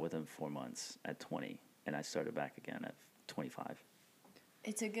dropped out within 4 months at 20, and I started back again at 25.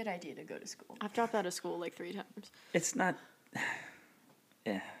 It's a good idea to go to school. I've dropped out of school like 3 times. It's not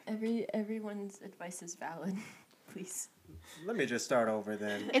yeah. Everyone's advice is valid. Please. Let me just start over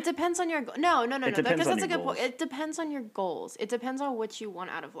then. It depends on your no, It depends because on that's a your good point. goals. It depends on your goals. It depends on what you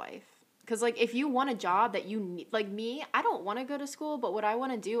want out of life. Because, like, if you want a job that you need, like me, I don't want to go to school, but what I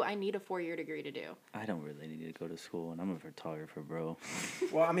want to do, I need a 4-year degree to do. I don't really need to go to school, and I'm a photographer, bro.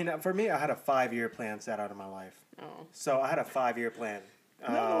 Well, I mean, for me, I had a 5-year plan set out of my life. Oh. So I had a 5-year plan. Not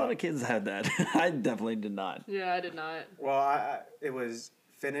a lot of kids had that. I definitely did not. Yeah, I did not. Well, it was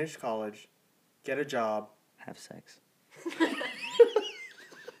finish college, get a job. Have sex.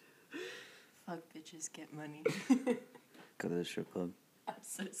 Fuck bitches, get money. Go to the strip club. I'm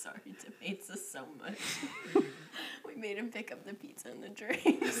so sorry to Pizza so much. We made him pick up the pizza and the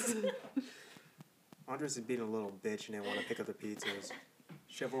drinks. Andres is being a little bitch and didn't want to pick up the pizzas.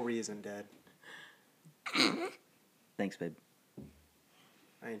 Chivalry isn't dead. Thanks, babe.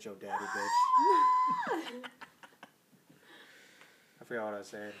 I ain't your daddy, bitch. I forgot what I was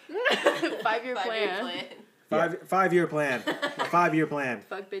saying. 5-year Five-year plan. 5-year plan. My 5-year plan.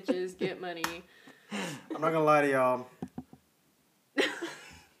 Fuck bitches, get money. I'm not gonna lie to y'all.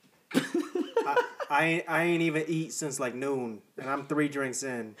 I ain't even eat since like noon, and I'm 3 drinks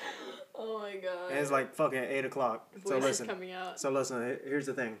in, Oh my god. and it's like fucking 8 o'clock. So Voice is listen, coming out. here's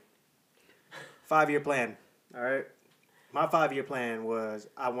the thing. 5-year plan. All right, my 5-year plan was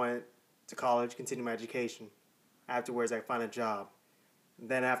I went to college, continue my education. Afterwards, I find a job.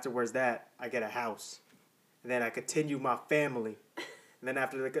 Then afterwards, I get a house. And then I continue my family. And then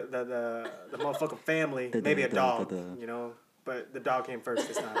after the motherfucking family, maybe a dog, you know. But the dog came first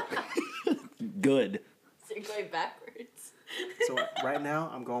this time. Good. So you're going backwards. So right now,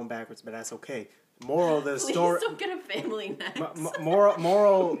 I'm going backwards, but that's okay. Moral of the Please story. don't get a family next.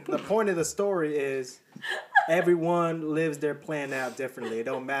 Moral. The point of the story is, everyone lives their plan out differently. It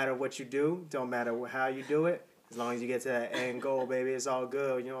don't matter what you do. Don't matter how you do it. As long as you get to that end goal, baby, it's all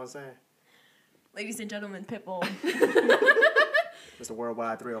good. You know what I'm saying? Ladies and gentlemen, Pitbull. Mr.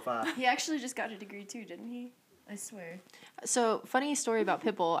 Worldwide 305. He actually just got a degree too, didn't he? I swear. So, funny story about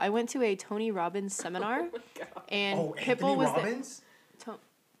Pitbull. I went to a Tony Robbins seminar, Oh my god. and Oh, Pitbull Anthony was Robbins?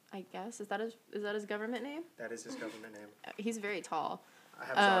 I guess is that his government name? That is his government name. He's very tall. I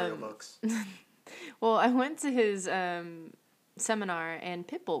have his audiobooks. Well, I went to his seminar, and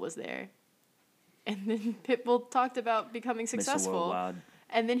Pitbull was there, and then Pitbull talked about becoming Mr. successful. Worldwide.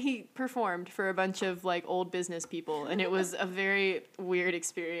 And then he performed for a bunch of like old business people, and it was a very weird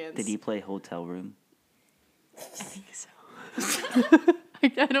experience. Did he play Hotel Room? I think so.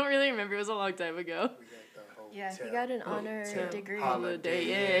 I don't really remember. It was a long time ago. Yeah, he got an honor degree.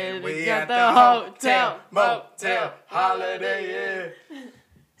 Holiday Inn. We got at the hotel, motel, Holiday Inn.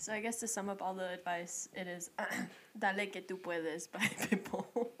 So I guess to sum up all the advice, it is Dale que tú puedes by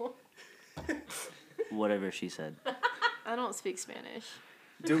Pitbull. Whatever she said. I don't speak Spanish.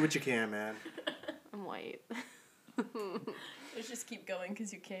 Do what you can, man. I'm white. Let's just keep going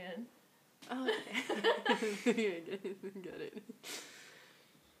because you can. Oh, okay. Got it.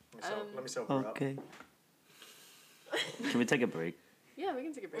 Let me sober up. Okay. Can we take a break? Yeah, we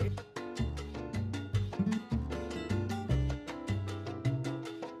can take a break.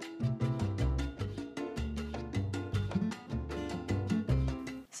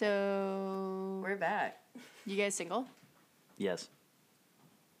 So, We're back. you guys single? Yes.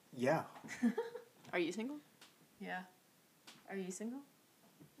 Yeah. Are you single? Yeah. Are you single?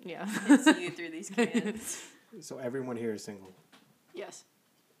 Yeah. I see you through these cans. So everyone here is single. Yes.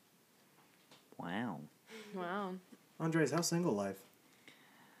 Wow. Wow. Andres, how's single life?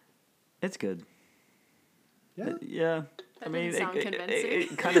 It's good. Yeah. Yeah. I That mean, doesn't sound convincing.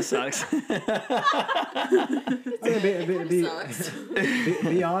 it kind of sucks. Sucks.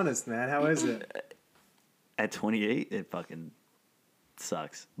 Be honest, man. How is it? At 28, it fucking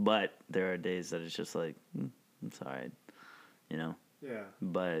sucks. But there are days that it's just like, it's all right, you know? Yeah.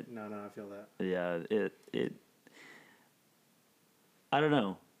 But, No, I feel that. yeah, it I don't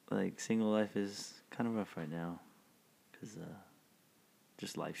know. Like, single life is kind of rough right now, cause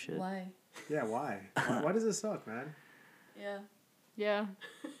just life shit. Why? Yeah, why? Why does it suck, man? Yeah. Yeah.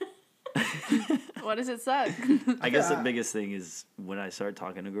 What does it suck? I guess the Yeah. biggest thing is when I start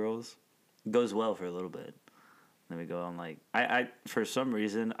talking to girls, it goes well for a little bit. Then we go on like I for some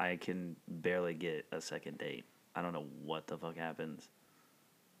reason I can barely get a second date. I don't know what the fuck happens.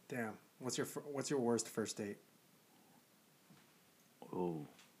 Damn. What's your worst first date? Oh,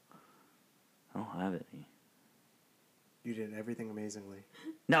 I don't have any. You did everything amazingly.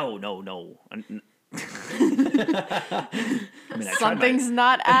 No. I mean, I Something's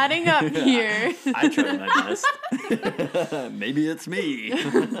not adding up here. I tried my best. Maybe it's me.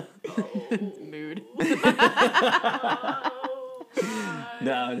 Mood.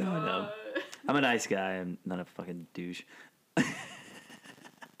 No. I'm a nice guy. I'm not a fucking douche.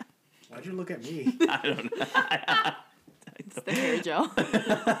 Why'd you look at me? I don't know. It's the hair gel.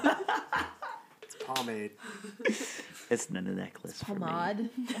 It's pomade. It's the necklace for me. Pomade.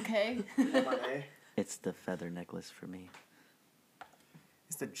 Okay. Pomade. It's the feather necklace for me.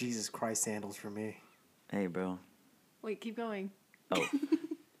 It's the Jesus Christ sandals for me. Hey, bro. Wait, keep going. Oh.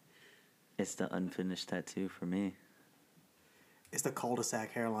 It's the unfinished tattoo for me. It's the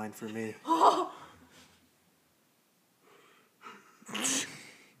cul-de-sac hairline for me.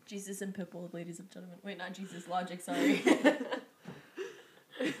 Jesus and Pitbull, ladies and gentlemen. Wait, not Jesus. Logic. Sorry. I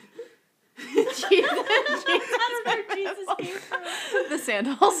don't know where Jesus came from. The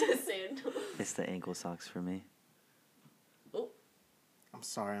sandals. Sandal. It's the ankle socks for me. Oh. I'm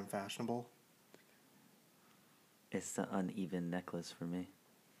sorry, I'm fashionable. It's the uneven necklace for me.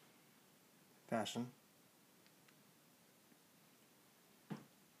 Fashion.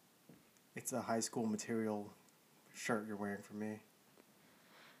 It's a high school material shirt you're wearing for me.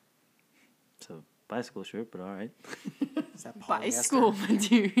 It's a bicycle shirt, but all right. Is that By polyester? school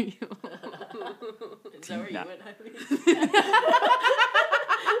material. Is that where you Nah. went, Eileen?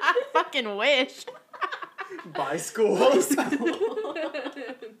 I fucking wish. By school?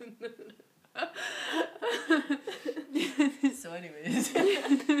 So, anyways.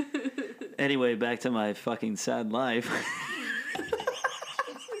 Anyway, back to my fucking sad life.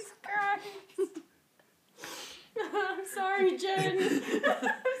 Jesus Christ. I'm sorry, Jen.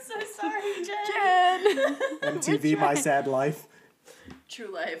 I'm so sorry, Jen. Jen. MTV My Sad Life.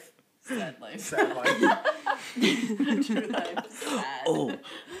 True life. Sad life. Sad Life. True life. Sad. Oh,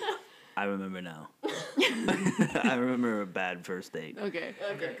 I remember now. I remember a bad first date. Okay.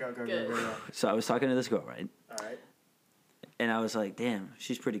 Okay. Go. Good. So I was talking to this girl, right? All right. And I was like, damn,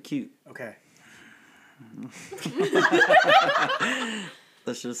 she's pretty cute. Okay.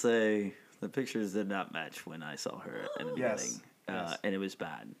 Let's just say the pictures did not match when I saw her in the Yes. beginning. Yes. And it was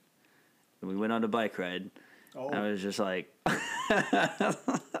bad. And we went on a bike ride. Oh. I was just like, I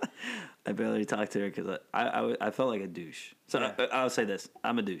barely talked to her because I felt like a douche. So Yeah. I'll say this: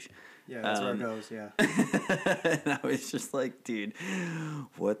 I'm a douche. Yeah, that's where it goes, yeah. And I was just like, dude,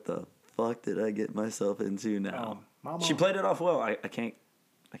 what the fuck did I get myself into now? Oh, mama. She played it off well. I can't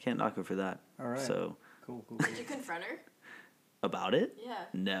knock her for that. All right. So Cool. Did you confront her? about it? Yeah.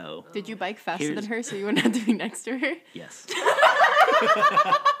 No. Did you bike faster Here's- than her so you wouldn't have to be next to her? Yes.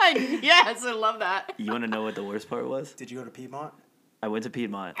 Yes, I love that. You want to know what the worst part was? Did you go to Piedmont? I went to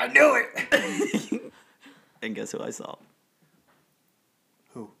Piedmont, I knew it! and guess who I saw?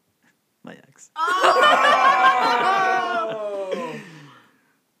 Who? My ex. Oh!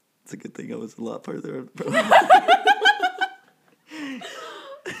 It's a good thing I was a lot further.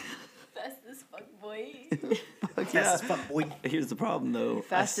 Fast as fuck, boy. Fuck Fast as fuck, boy. Here's the problem, though.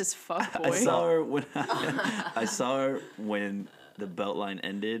 Fast as fuck, I boy. saw her when I saw her when the belt line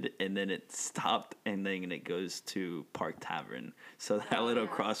ended, and then it stopped, and then it goes to Park Tavern. So that little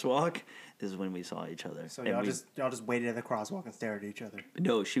crosswalk is when we saw each other. So And y'all we- just waited at the crosswalk and stared at each other.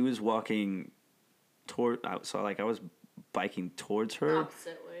 no, she was walking toward. So like I was biking towards her.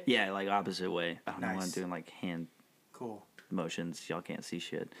 Opposite way. Yeah, like opposite way. I don't know why I'm Nice. doing like hand Cool. motions. Y'all can't see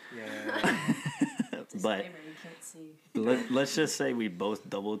shit. Yeah. But Disclaimer, you can't see. let's just say we both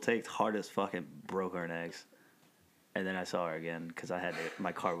double taked hard as fuck and broke our necks. And then I saw her again because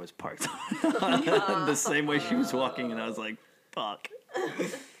my car was parked the same way she was walking, and I was like, fuck.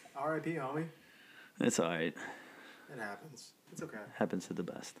 R.I.P. homie. It's all right. It happens. It's okay. Happens to the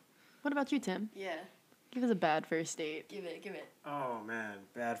best. What about you, Tim? Yeah. Give us a bad first date. Give it. Oh man,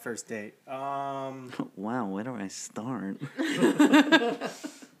 bad first date. Wow, where do I start?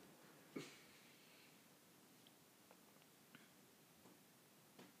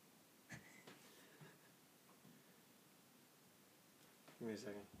 Give me a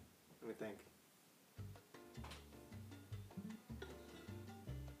second. Let me think.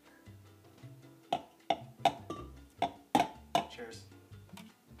 Cheers.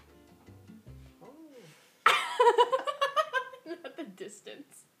 Oh. Not the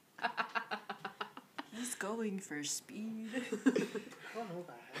distance. He's going for speed. I don't know if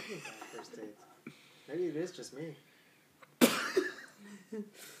I have any bad first dates. Maybe it is just me.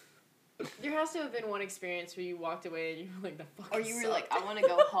 There has to have been one experience where you walked away and you were like, the fuck. Or you were like, I want to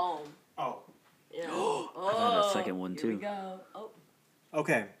go home. Oh. Yeah. I got a second one, Here we too. go. Oh.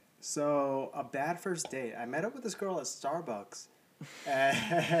 Okay, so a bad first date. I met up with this girl at Starbucks,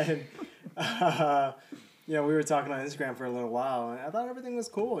 and you know, we were talking on Instagram for a little while, and I thought everything was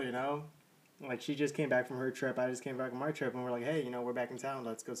cool. You know, like she just came back from her trip, I just came back from my trip, and we're like, hey, you know, we're back in town.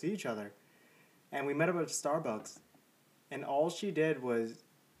 Let's go see each other. And we met up at Starbucks, and all she did was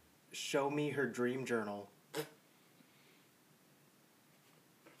show me her dream journal.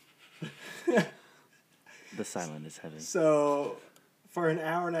 The silent is heavy. So, for an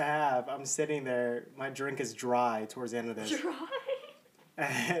hour and a half, I'm sitting there. My drink is dry towards the end of this. Dry.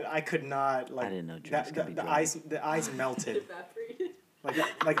 And I could not like. I didn't know drinks could be the dry. ice melted. Evaporated.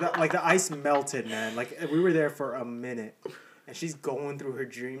 like the ice melted, man. Like we were there for a minute, and she's going through her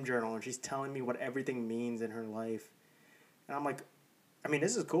dream journal and she's telling me what everything means in her life, and I'm like, I mean,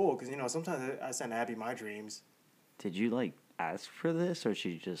 this is cool because you know sometimes I send Abby my dreams. Did you like ask for this, or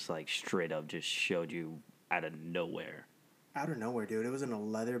she just like straight up just showed you out of nowhere? Out of nowhere, dude. It was in a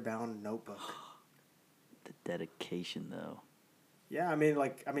leather bound notebook. The dedication, though. Yeah, I mean,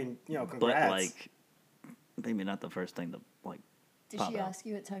 you know, But congrats. like, maybe not the first thing to like. Did pop she out. ask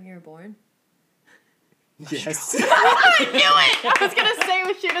you what time you were born? Yes. I knew it! I was gonna say,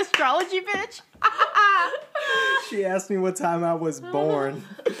 was she an astrology bitch? She asked me what time I was born.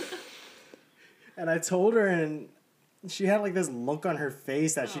 And I told her, and she had like this look on her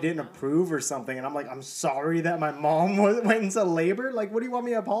face that she didn't approve or something. And I'm like, I'm sorry that my mom went into labor. Like, what do you want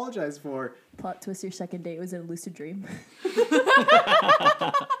me to apologize for? Plot twist, your second date was a lucid dream.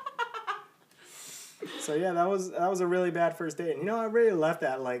 So yeah, that was a really bad first date. And you know, I really left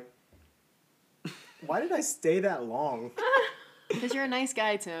that like, why did I stay that long? Because you're a nice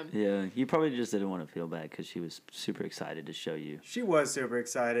guy, Tim. Yeah, you probably just didn't want to feel bad because she was super excited to show you. She was super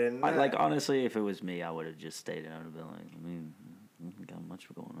excited. And Like honestly, if it was me, I would have just stayed and I would have been like, I mean, got much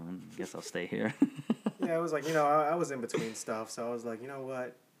going on. I guess I'll stay here. yeah, it was like, you know, I was in between stuff, so I was like, you know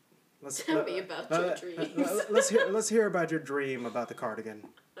what? Tell me about your dreams. Let's hear about your dream about the cardigan.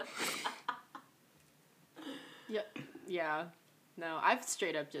 Yeah. No,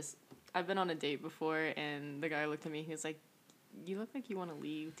 I've been on a date before, and the guy looked at me, he was like, you look like you want to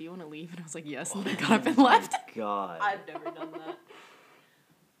leave. Do you want to leave? And I was like, yes. And I got up and left. God. I've never done that.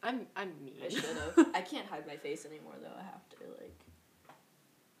 I'm mean. I should have. I can't hide my face anymore, though. I have to, like...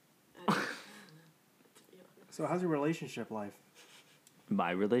 I don't- So how's your relationship life?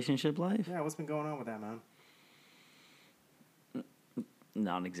 My relationship life? Yeah, what's been going on with that, man?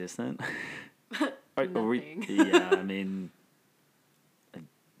 Non-existent. Nothing. Yeah, I mean, I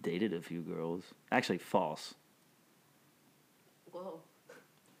dated a few girls. Actually, false. Whoa.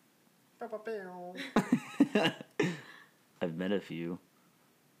 I've met a few,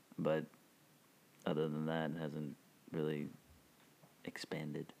 but other than that, it hasn't really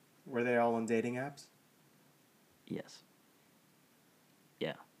expanded. Were they all on dating apps? Yes.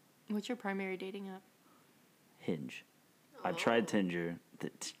 Yeah. What's your primary dating app? Hinge. I've tried Tinder.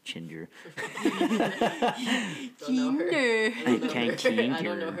 Tinder. Tinder. I can't Tinder. I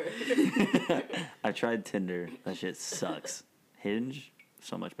don't know her. I tried Tinder. That shit sucks. Hinge,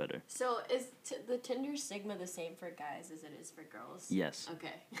 so much better. So, is the Tinder stigma the same for guys as it is for girls? Yes.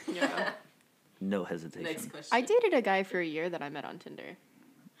 Okay. Yeah. No hesitation. Next question. I dated a guy for a year that I met on Tinder.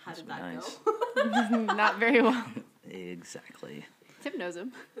 How did Nice. that go? Not very well. Exactly. Tim knows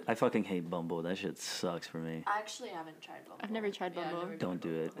him. I fucking hate Bumble. That shit sucks for me. I actually haven't tried Bumble. I've never tried Yeah, I've Bumble. never Don't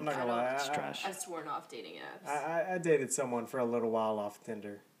tried do it. I'm not I gonna don't- lie. It's trash. I've sworn off dating apps. I dated someone for a little while off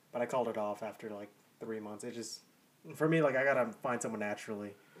Tinder, but I called it off after like 3 months. It just, for me, like I gotta find someone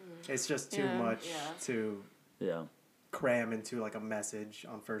naturally. It's just too Yeah. much Yeah. to Yeah. cram into like a message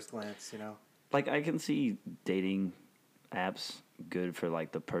on first glance, you know? Like, I can see dating apps good for,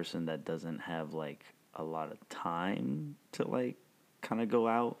 like, the person that doesn't have, like, a lot of time to, like, kind of go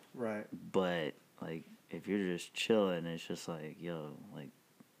out. Right. But, like, if you're just chilling, it's just like, yo, like,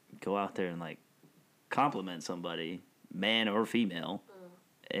 go out there and, like, compliment somebody, man or female,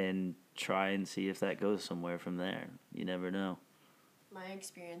 and try and see if that goes somewhere from there. You never know. My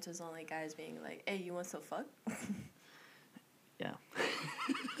experience was only guys being like, hey, you want some fuck? Yeah.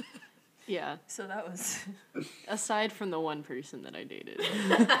 Yeah. So that was... Aside from the one person that I dated.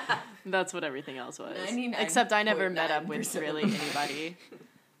 That's what everything else was. 99.9% Except I never met up with really anybody.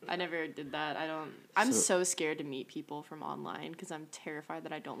 I never did that. I don't. I'm So- so scared to meet people from online because I'm terrified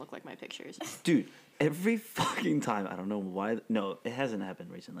that I don't look like my pictures. Dude, every fucking time, I don't know why. No, it hasn't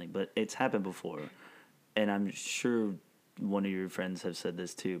happened recently, but it's happened before. And I'm sure one of your friends have said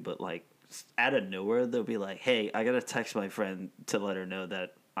this too, but like out of nowhere, they'll be like, hey, I got to text my friend to let her know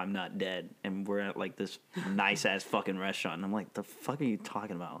that I'm not dead. And we're at like this nice ass fucking restaurant. And I'm like, the fuck are you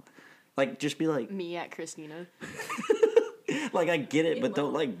talking about? Like, just be like, Me at Christina. like, I get it, but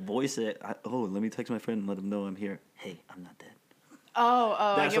don't like voice it. Let me text my friend and let him know I'm here. Hey, I'm not dead. Oh,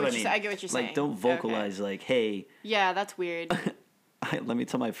 I That's get what what I you mean. I get what you're saying. Like, don't Okay. vocalize like, hey, Yeah, that's weird. let me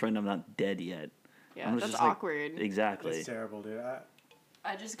tell my friend I'm not dead yet. Yeah, I'm that's just like, awkward. Exactly. It's terrible, dude.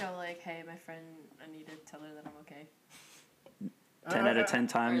 I just go like, hey, my friend, I need to tell her that I'm okay. 10 out of 10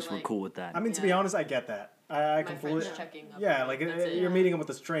 times, we're like- cool with that. I mean, to be Yeah. honest, I get that. I My completely. friend's checking up. Yeah, on like me, that's it. you're meeting up with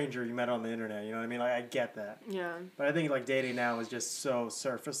a stranger you met on the internet. You know what I mean? Like I get that. Yeah. But I think like dating now is just so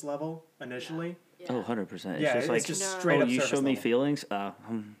surface level initially. Yeah. Oh, 100%. It's Yeah, just like, it's just No. straight oh, up you surface show me level. feelings?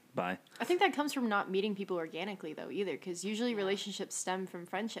 Bye. I think that comes from not meeting people organically though either, because usually Yeah. relationships stem from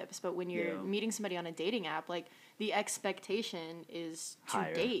friendships. But when you're Yeah. meeting somebody on a dating app, like the expectation is to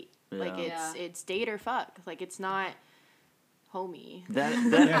Higher. date. Like Yeah. it's date or fuck. Like it's not homie. That,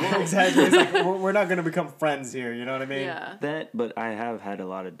 Yeah, exactly. It's like we're not gonna become friends here. You know what I mean? Yeah. but I have had a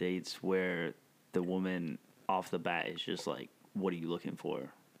lot of dates where the woman off the bat is just like, what are you looking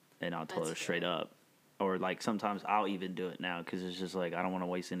for? And I'll tell That's her straight fair. up. Or like sometimes I'll even do it now because it's just like, I don't want to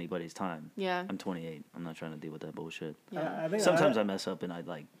waste anybody's time. Yeah. I'm 28. I'm not trying to deal with that bullshit. Yeah. I think Sometimes I mess up and I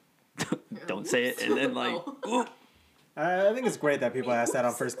like, don't say it. And then like, Oh. I think it's great that people ask that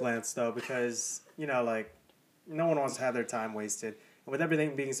on first glance, though, because, you know, like, no one wants to have their time wasted. And with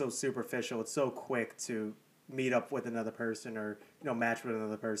everything being so superficial, it's so quick to meet up with another person or, you know, match with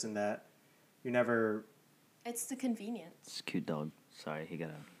another person that you never. It's the convenience. it's a cute dog. Sorry, he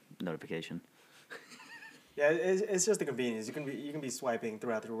got a notification. Yeah, it's just the convenience. You can be swiping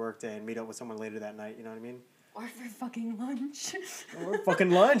throughout your workday and meet up with someone later that night. You know what I mean? Or for fucking lunch. Or fucking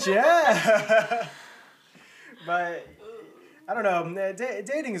lunch, yeah. But I don't know.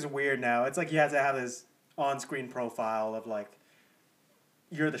 Dating is weird now. It's like you have to have this on-screen profile of like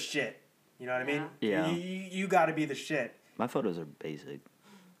you're the shit. You know what I mean? Yeah. You got to be the shit. My photos are basic.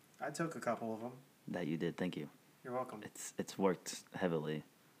 I took a couple of them. That you did. Thank you. You're welcome. It's worked heavily,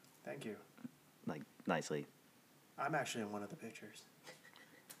 Thank you. like nicely. I'm actually in one of the pictures.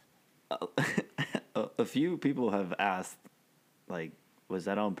 A few people have asked, like, was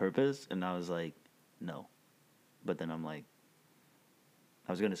that on purpose? And I was like, no. But then I'm like,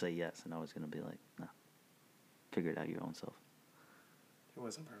 I was going to say yes, and I was going to be like, no. Figure it out your own self. It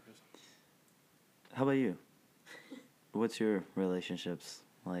was on purpose. How about you? What's your relationships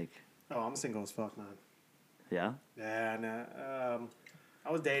like? Oh, I'm single as fuck, man. Yeah? Yeah, nah.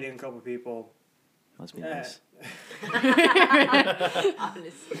 I was dating a couple people. Must be Yeah. nice.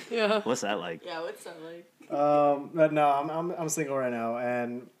 Honestly. Yeah. What's that like? Yeah, what's that like? But no, I'm single right now,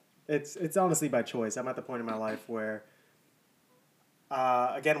 and it's honestly by choice. I'm at the point in my life where,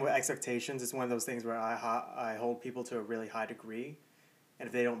 again, with expectations, it's one of those things where I hold people to a really high degree, and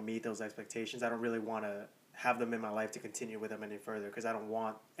if they don't meet those expectations, I don't really want to have them in my life to continue with them any further because I don't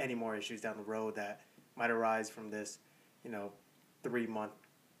want any more issues down the road that might arise from this, 3-month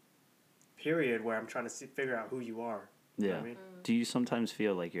period where I'm trying to figure out who you are. You know Yeah. what I mean? Do you sometimes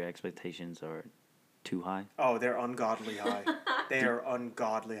feel like your expectations are too high? Oh, they're ungodly high. They are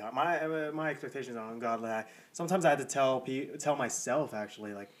ungodly high. My expectations are ungodly high. Sometimes I had to tell myself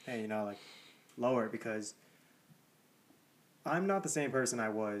actually, like, hey, like, lower it because I'm not the same person I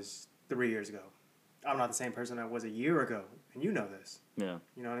was 3 years ago. I'm not the same person I was a year ago, and you know this. Yeah.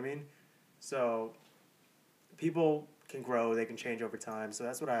 You know what I mean? So people can grow, they can change over time. So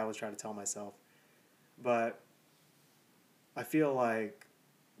that's what I always try to tell myself. But I feel like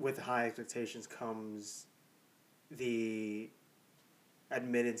with high expectations comes the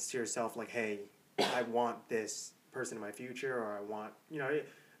admittance to yourself, like, hey, I want this person in my future, or I want,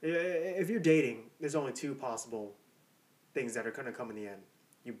 if you're dating, there's only two possible things that are going to come in the end.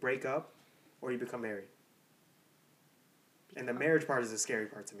 You break up or you become married. And the marriage part is the scary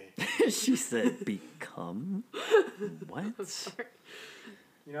part to me. She said, become? What?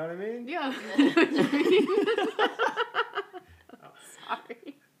 You know what I mean? Yeah.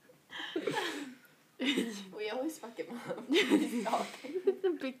 Sorry. We always fuck him up.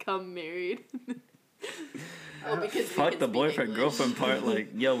 Become married. Oh, because we Fuck can the speak boyfriend English. girlfriend part. Like,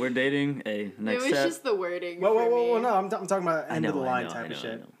 yo, we're dating. Hey, next it was step. just the wording. Well, for me. no, I'm talking about I end of the know, line I know, type I know, of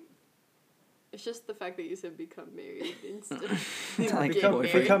shit. It's just the fact that you said become married instead of Like get Become,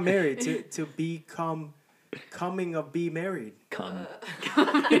 boyfriend. married. become married to become coming of be married? Come.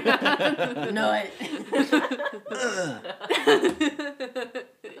 No,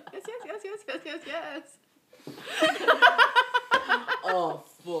 Yes. oh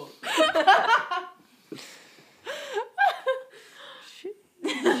fuck.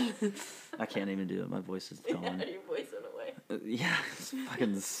 I can't even do it. My voice is gone. Your voice went away. Yeah, it's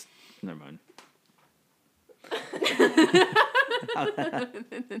fucking. Never mind.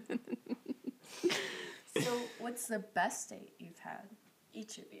 So, what's the best date you've had?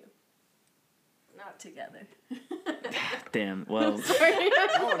 Each of you. Not together. Damn. Well,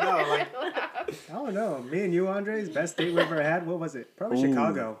 Oh no, like I don't know. Me and you, Andres, best date we ever had. What was it? Probably Ooh.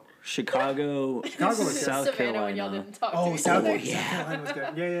 Chicago. Chicago, Chicago was South Savannah when y'all Carolina. didn't talk Oh, to each South other. Carolina was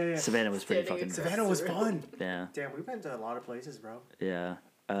good. Yeah. Savannah was pretty Standing fucking. Savannah was fun. Yeah, Damn, we went to a lot of places, bro. yeah.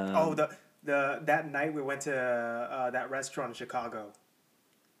 Oh, that night we went to that restaurant in Chicago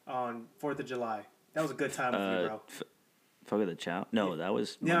on 4th of July. That was a good time with you, bro. Fogo de Chao? No, that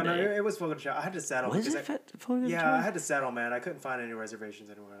was Yeah, no, Monday. it was fucking shot. I had to settle. Was because it Fogo de yeah, Chao? I had to settle, man. I couldn't find any reservations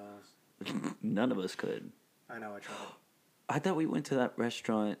anywhere else. None of us could. I know, I tried. I thought we went to that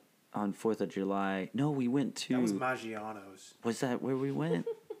restaurant on 4th of July. No, we went to. That was Maggiano's. Was that where we went?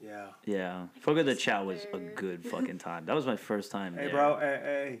 Yeah. Yeah. Fogo de Chao was a good fucking time. That was my first time Hey, there. bro.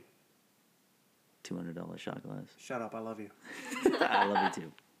 Hey. $200 shot glass. Shut up. I love you. I love you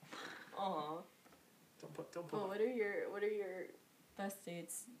too. Aw. Don't put. Well, what are your best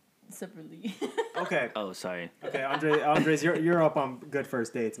dates separately? Okay. Oh, sorry. Okay, Andres, you're up on good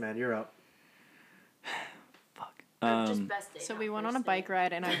first dates, man. You're up. Fuck. Just best date. So not we went on first a bike date.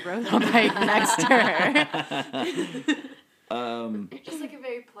 ride, and I rode on a bike next to her. Just like a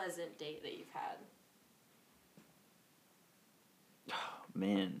very pleasant date that you've had.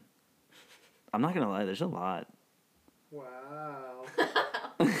 Man. I'm not gonna lie, there's a lot. Wow.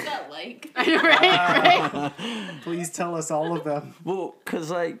 What's that like? right. Please tell us all of them. Well, cause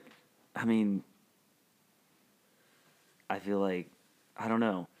like, I mean, I feel like, I don't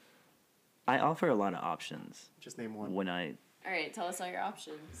know. I offer a lot of options Just name one. when I. All right, tell us all your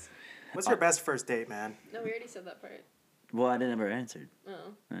options. What's your best first date, man? No, we already said that part. Well, I never answered. Oh.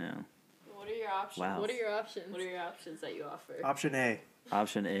 Yeah. What are your options? Wow. What are your options? What are your options that you offer? Option A.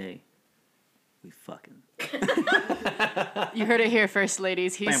 Option A. We fucking. You heard it here first,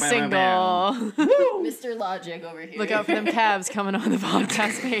 ladies. He's Bam, bam, bam, single. Mr. Logic over here. Look out for them calves coming on the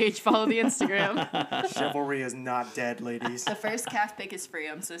podcast page. Follow the Instagram. Chivalry is not dead, ladies. The first calf pick is free.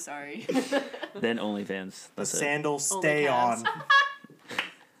 I'm so sorry. Then OnlyFans. The That's it. sandals stay calves.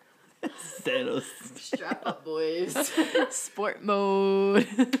 on. Sandals. Strap up, boys. Sport mode.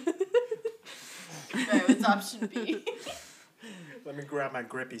 Alright, what's option B? Let me grab my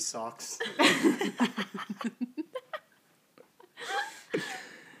grippy socks.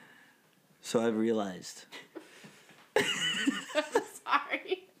 So I've realized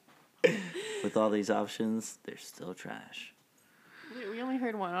Sorry. with all these options, they're still trash. We only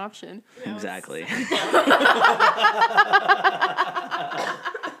heard one option. Exactly.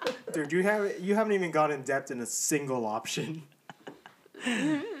 Dude, you haven't even gone in depth in a single option.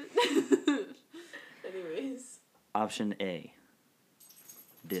 Anyways. Option A,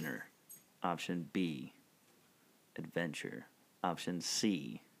 dinner. Option B, adventure. Option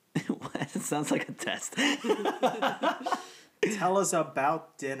C. What? It sounds like a test. Tell us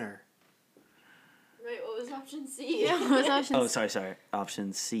about dinner. Wait, what was option C? Yeah, what was option Oh, sorry.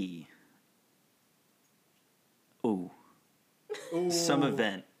 Option C. Ooh. Ooh. Some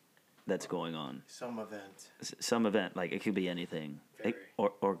event that's going on. Some event. Some event, like it could be anything. Very.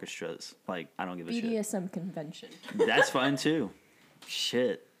 Or orchestras. Like, I don't give a shit. BDSM convention. That's fine too.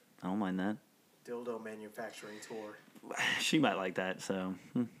 Shit. I don't mind that. Dildo manufacturing tour. She might like that, so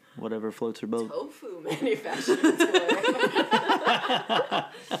whatever floats her boat. Tofu manufacturing tour.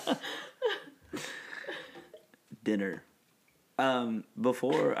 Dinner.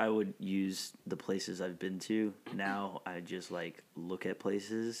 Before I would use the places I've been to. Now I just like look at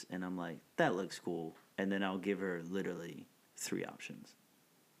places and I'm like, that looks cool, and then I'll give her literally 3 options.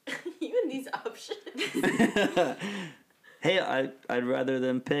 Even these options. Hey, I'd rather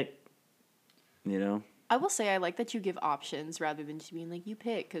them pick. You know? I will say I like that you give options rather than just being like, you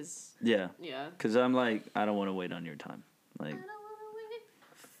pick, because, Yeah. yeah. Cause I'm like, I don't want to wait on your time. Like,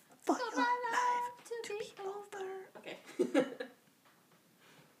 For my life to be over. Okay.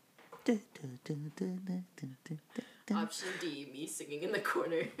 Option D, me singing in the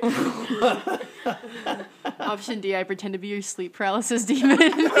corner. Option D, I pretend to be your sleep paralysis demon.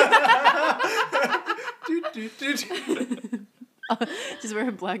 Just wear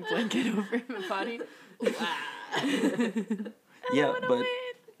a black blanket over my body. Yeah, but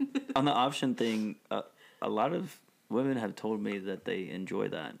on the option thing, a lot of women have told me that they enjoy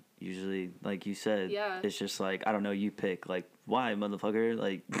that. Usually, like you said, Yeah. it's just like, I don't know, you pick. Like, why, motherfucker?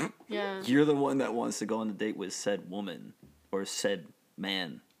 Like, Yeah. you're the one that wants to go on a date with said woman or said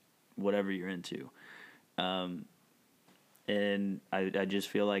man, whatever you're into. And I just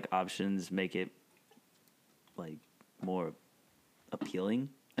feel like options make it, like, more appealing,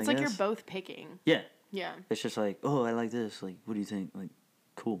 It's I like you're guess. both picking. Yeah. Yeah. It's just like, oh, I like this. Like, what do you think? Like,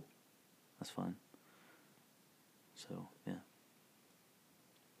 cool. That's fine. So, yeah.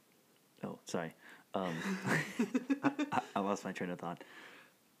 Oh, sorry. I lost my train of thought.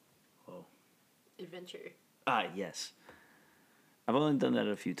 Whoa. Adventure. Yes. I've only done that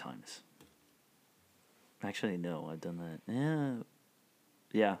a few times. Actually, no, I've done that.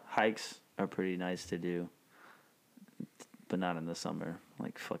 Yeah, hikes are pretty nice to do. But not in the summer.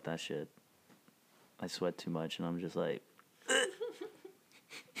 Like, fuck that shit. I sweat too much, and I'm just like...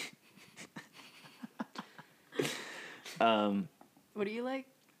 What do you like?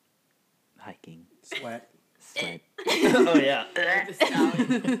 hiking. Sweat. Sweat. Oh, yeah.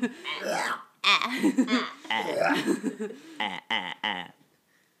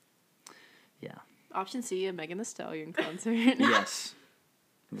 Yeah. Option C, a Megan Thee Stallion concert. Yes.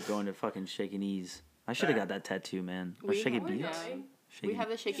 I'm going to fucking Shaky Knees. I should have got that tattoo, man. Or We Shaky have- Beats. yeah. Shaky. We have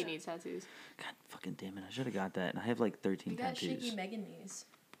the Shaky Knees tattoos. God fucking damn it. I should have got that. And I have like 13 You got tattoos. shaky Megan knees.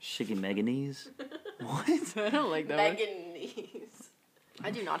 Shaky Meganese? What? I don't like that Megan knees. one.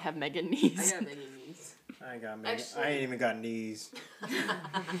 I do not have Megan I knees. got Megan knees. I ain't got Actually- I ain't even got knees.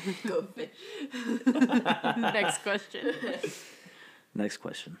 Go fish. Next question. Next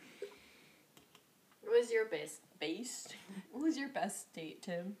question. What was your base? What was your best date,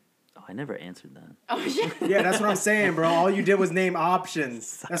 Tim? Oh, I never answered that. Oh shit. Yeah, that's what I'm saying, bro. All you did was name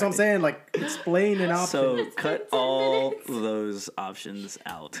options. That's what I'm saying. Like, explain an option. So cut all those options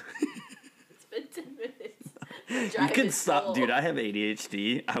out. It's been 10 minutes. You can stop, dude. I have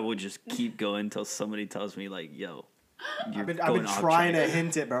ADHD. I will just keep going until somebody tells me, like, yo, you're I've been going off trying track. to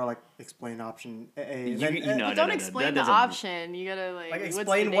hint it, bro. Like, explain option A. And then, You know, Don't no, explain that the doesn't- option. You gotta like. like, what's the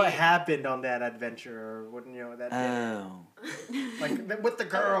explain what date? happened on that adventure or what, you know, that dinner. Oh. Like, with the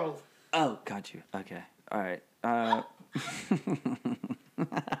girl. Oh, got you. Okay. All right.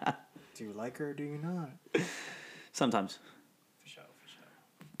 Do you like her or do you not? Sometimes. For sure,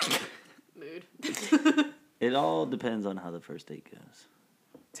 for sure. Mood. It all depends on how the first date goes.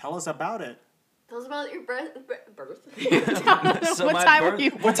 Tell us about it. Tell us about your birth. So What my time were birth-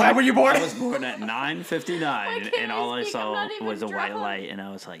 you? What time were you born? I was born at 9:59, can't and all I I speak? I'm saw not even was a white drunk. light, and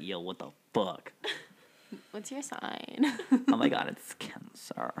I was like, yo, what the fuck? What's your sign? Oh my god, it's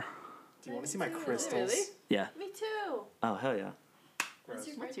Cancer. Do you want to see my Really? crystals? Yeah. Me too. Oh, hell yeah. What's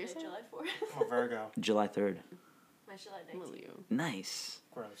your What's birthday? your sign? July 4th. I'm a Virgo. July 3rd. My July 19th. Leo. Nice.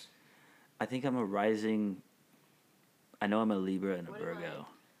 Gross. I think I'm a rising... I know I'm a Libra and a What am Virgo.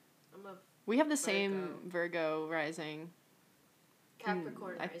 I'm a We have the same Virgo rising.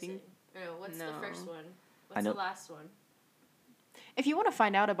 Capricorn I rising. think- No, what's the no. first one? I What's know- the last one? If you want to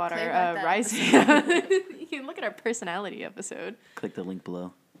find out about Play our back that rising, you can look at our personality episode. Click the link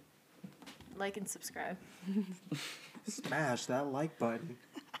below. Like and subscribe. Smash that like button.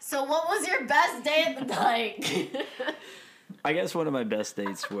 So, what was your best day at the hike? I guess one of my best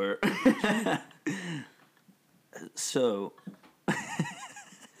dates were... So...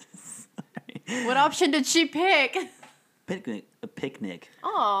 What option did she pick? Picnic. A picnic.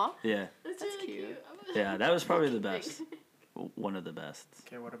 Aw. Yeah. That's really cute. Yeah, that was probably the best. One of the best.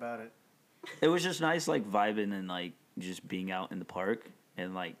 Okay, what about it? It was just nice, like, vibing and, like, just being out in the park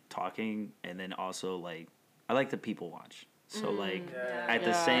and, like, talking. And then also, like, I like to people watch. So, like, at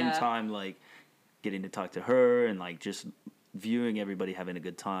the same Yeah. time, like, getting to talk to her and, like, just viewing everybody having a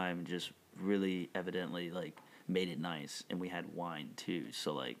good time just really evidently, like, made it nice. And we had wine, too.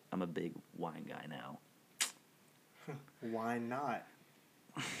 So, like, I'm a big wine guy now. Why not?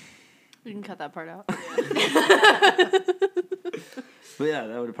 We can cut that part out. But, yeah,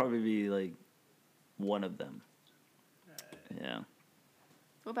 that would probably be, like, one of them. Yeah.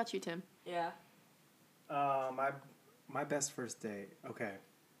 What about you, Tim? Yeah. My best first date. Okay.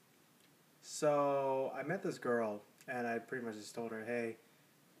 So I met this girl, and I pretty much just told her, "Hey,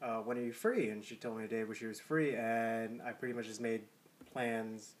 when are you free?" And she told me a day where she was free, and I pretty much just made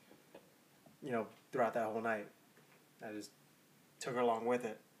plans, you know, throughout that whole night. I just took her along with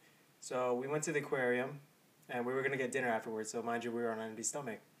it. So we went to the aquarium, and we were gonna get dinner afterwards. So mind you, we were on an empty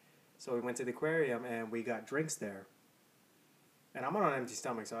stomach. So we went to the aquarium, and we got drinks there. And I'm on an empty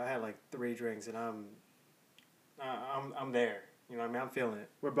stomach, so I had like 3 drinks, and I'm there. You know what I mean? I'm feeling it.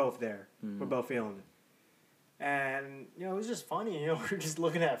 We're both there. We're both feeling it. And, you know, it was just funny. You know, we were just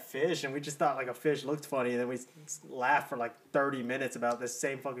looking at fish, and we just thought, like, a fish looked funny. And then we laughed for, like, 30 minutes about this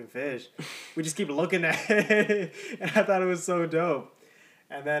same fucking fish. We just keep looking at it. And I thought it was so dope.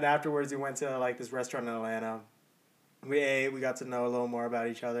 And then afterwards, we went to, like, this restaurant in Atlanta. We ate. We got to know a little more about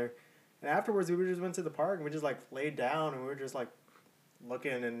each other. And afterwards, we just went to the park, and we just, like, laid down. And we were just, like,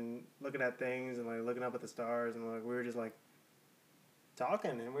 looking at things and, like, looking up at the stars. And, like, we were just, like,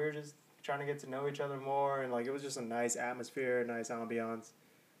 talking. And we were just trying to get to know each other more, and like it was just a nice atmosphere, nice ambiance,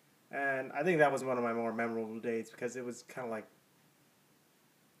 and I think that was one of my more memorable dates because it was kind of like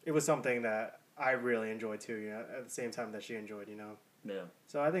it was something that I really enjoyed too, you know, at the same time that she enjoyed, you know. Yeah.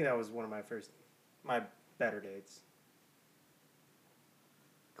 So I think that was one of my better dates.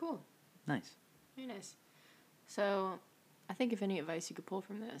 Cool. Nice. Very nice. So, I think if any advice you could pull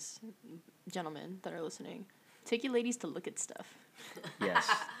from this, gentlemen that are listening, take your ladies to look at stuff. Yes,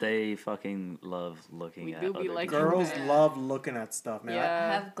 they fucking love looking We at do be other like people. Girls love looking at stuff, man. Yeah.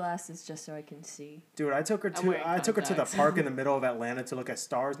 I have glasses just so I can see. Dude, I took her I'm wearing to the contacts. park in the middle of Atlanta to look at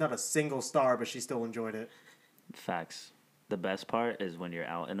stars. Not a single star, but she still enjoyed it. Facts. The best part is when you're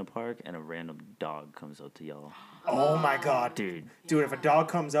out in a park and a random dog comes up to y'all. Oh my god, Dude, if a dog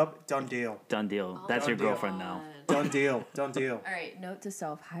comes up, done deal. done deal. That's your Done deal. girlfriend now. Done deal. Done deal. All right, note to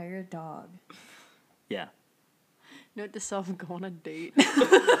self: hire a dog. Yeah. Note to self, go on a date. Oh,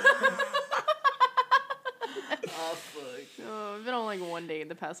 fuck. Oh, I've been on like one date in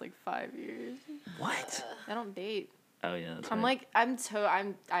the past like 5 years. What? I don't date. Oh yeah, that's I'm right. like,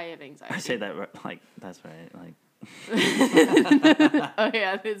 I have anxiety. I say that like that's right. Like, Oh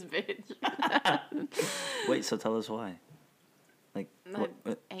yeah, this bitch. wait. So tell us why. Like, I'm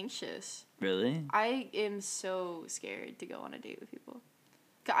what, anxious. really? I am so scared to go on a date with people.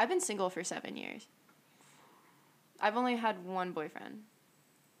 'Cause I've been single for 7 years. I've only had one boyfriend.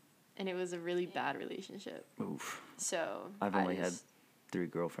 And it was a really bad relationship. Oof. So I've I only had just- 3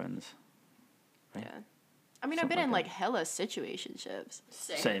 girlfriends. right? Yeah. I mean, I've been Something in like like hella situationships.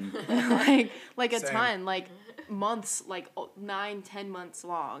 Same. like a Same. ton, like months, like 9-10 months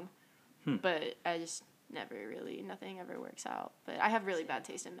long. Hmm. But I just never really, nothing ever works out. But I have really bad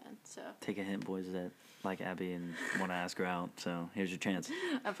taste in men, so Take a hint, boys that like Abby and want to ask her out. So here's your chance.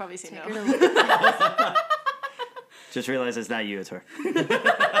 I'll probably say Take no. her to look Just realize it's not you, it's her.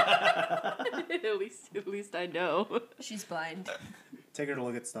 at least I know. She's blind. Take her to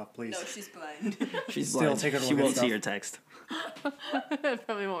look at stuff, please. No, she's blind. She's Still blind. take her to She look at won't see stuff. your text. I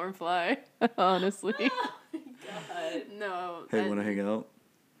probably won't reply, honestly. No. Hey, want to hang out?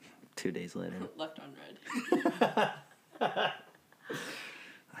 2 days later. Left on red. I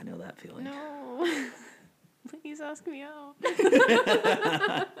know that feeling. No. Please ask me out.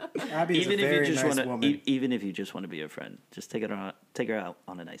 Abby is Even a if very you just nice want to, woman. even if you just want to be a friend, just take her out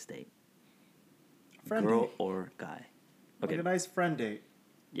on a nice date. Friend Girl date. or guy. Like Okay. a nice friend date.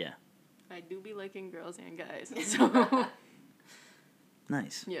 Yeah. I do be liking girls and guys, so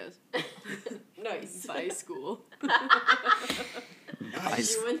Nice. yes. Nice. By school.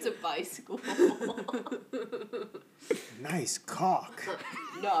 Nice. You went to bicycle. Nice cock.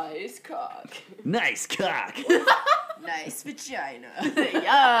 Nice cock. Nice cock. Nice vagina.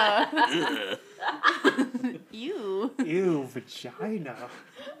 Yeah. Ugh. You. Ew, vagina.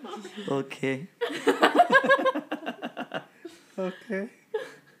 Okay. Okay.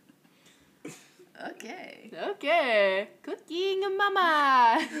 Okay. Okay. Cooking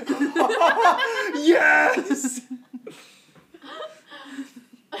mama. Yes!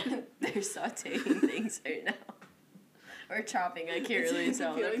 They're sauteing things right now. Or chopping, I can't really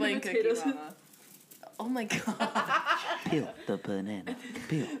tell. They're peeling playing the Cookie potatoes. Mama. Oh my god. Peel the banana.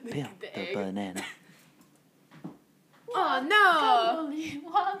 Peel the egg. banana. Oh no. He's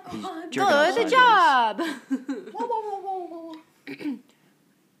jerking off Good sideways. job.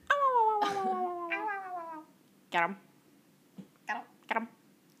 Got him. Got him.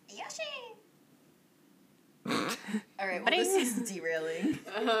 Alright, well, this is derailing.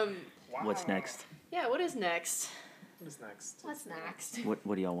 What's next? Yeah, what is next? What is next? What's next?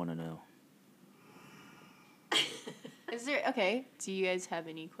 What do y'all want to know? Is there okay? Do you guys have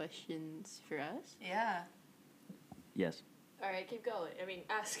any questions for us? Yeah. Yes. All right, keep going. I mean,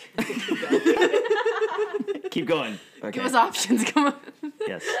 ask. Keep going. Okay. Give us options. Come on.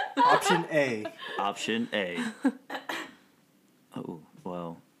 Yes. Option A. Option A. Oh,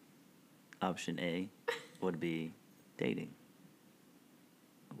 well, option A would be dating.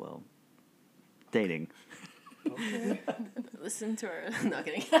 Well, dating. Listen to her. I'm not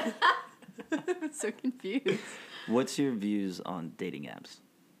kidding. I'm so confused. What's your views on dating apps?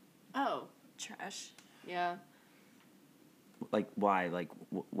 Oh, Trash. yeah. Like why? Like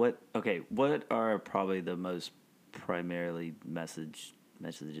what? Okay, what are probably the most primarily messages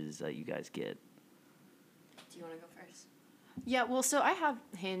that you guys get? Do you want to go first? Yeah, well, so I have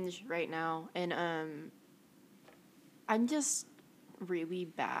Hinge right now, and I'm just really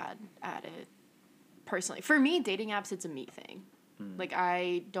bad at it. Personally, for me, dating apps, it's a me thing. Like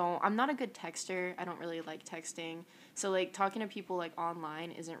I'm not a good texter. I don't really like texting. So like talking to people like online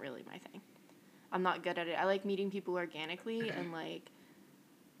isn't really my thing. I'm not good at it. I like meeting people organically and like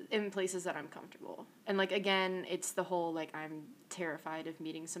in places that I'm comfortable. And like again, it's the whole like I'm terrified of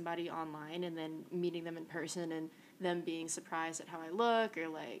meeting somebody online and then meeting them in person and them being surprised at how I look, or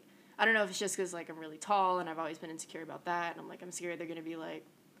like I don't know if it's just because like I'm really tall and I've always been insecure about that, and I'm like I'm scared they're gonna be like,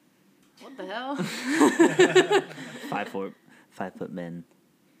 what the hell? 5 foot men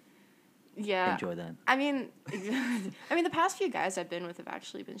Yeah. enjoy that. I mean, the past few guys I've been with have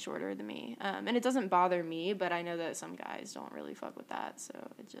actually been shorter than me, and it doesn't bother me. But I know that some guys don't really fuck with that, so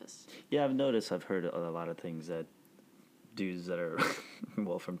it just. Yeah, I've heard a lot of things that dudes that are,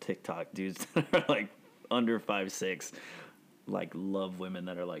 well, from TikTok, dudes that are like under 5'6", like love women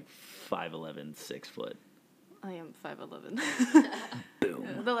that are like 5'11", 6 foot. I am 5'11".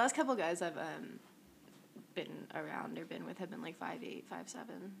 Boom. The last couple guys I've been around or been with have been like 5'8", 5'7",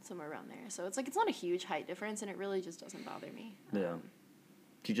 somewhere around there. So it's like it's not a huge height difference, and it really just doesn't bother me. Yeah.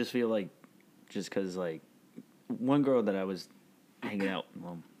 Do you just feel like, just because like, one girl that I was hanging out,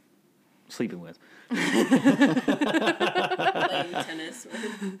 well, sleeping with,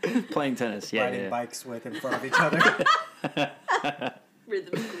 playing tennis, yeah, Riding yeah. bikes with in front of each other.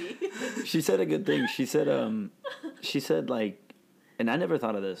 Rhythmically. She said a good thing. She said like, and I never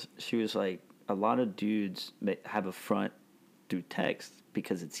thought of this. She was like, a lot of dudes have a front through text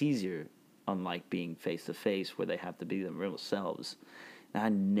because it's easier, unlike being face to face where they have to be their real selves. And I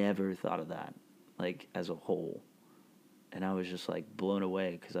never thought of that, like as a whole. And I was just like blown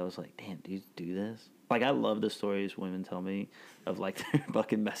away because I was like, damn, dudes do this. Like I love the stories women tell me of like their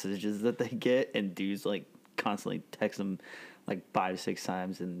fucking messages that they get, and dudes like constantly text them like 5-6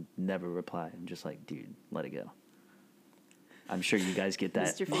 times and never reply. I'm just like, dude, let it go. I'm sure you guys get that.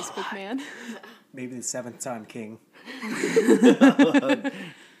 Mr. Facebook man. Maybe the 7th time king.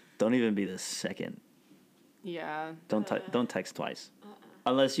 Don't even be the second. Yeah. Don't text twice,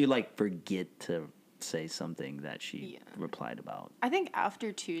 unless you like forget to say something that she replied about. I think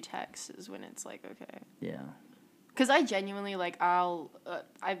after 2 texts is when it's like okay. Yeah. Because I genuinely, like, I'm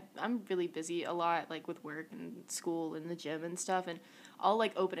really busy a lot, like, with work and school and the gym and stuff, and I'll,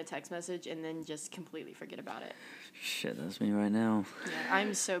 like, open a text message and then just completely forget about it. Shit, that's me right now. Yeah,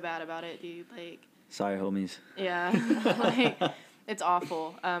 I'm so bad about it, dude. Like, Sorry, homies. yeah, like, it's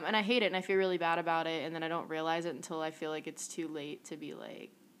awful. And I hate it, and I feel really bad about it, and then I don't realize it until I feel like it's too late to be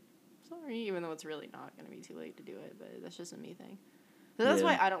like, sorry, even though it's really not going to be too late to do it, but that's just a me thing. So that's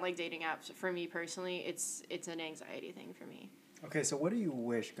why I don't like dating apps. For me personally, it's an anxiety thing for me. Okay, so what do you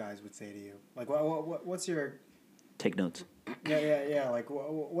wish guys would say to you? Like, what's your... Take notes. Yeah. Like,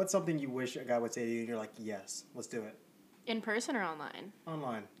 what's something you wish a guy would say to you and you're like, yes, let's do it? In person or online?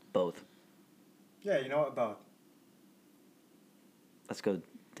 Online. Both. Yeah, you know what? Both. Let's go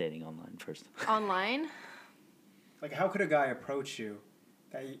dating online first. Online? Like, how could a guy approach you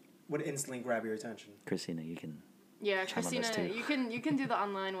that would instantly grab your attention? Christina, you can. Yeah, Chime on Christina, this too. you can do the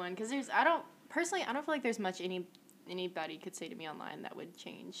online one because I don't feel like there's much anybody could say to me online that would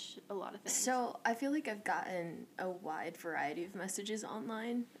change a lot of things. So I feel like I've gotten a wide variety of messages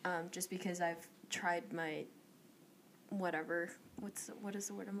online, just because I've tried my what is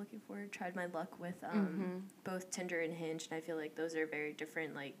the word I'm looking for? Tried my luck with both Tinder and Hinge, and I feel like those are very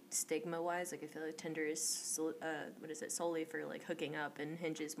different, like stigma wise. Like I feel like Tinder is solely for like hooking up, and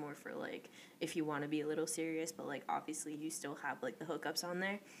Hinge is more for like if you want to be a little serious, but like obviously you still have like the hookups on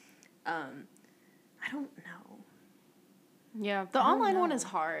there. I don't know. Yeah, the I don't online one know. is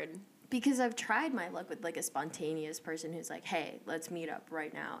hard. Because I've tried my luck with like a spontaneous person who's like, "Hey, let's meet up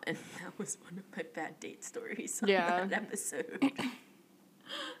right now," and that was one of my bad date stories on that episode.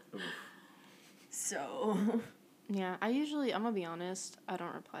 So, Yeah, I'm gonna be honest, I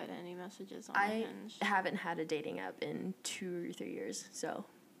don't reply to any messages on I Hinge. haven't had a dating app in 2 or 3 years, so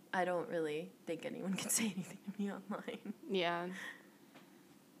I don't really think anyone can say anything to me online. Yeah.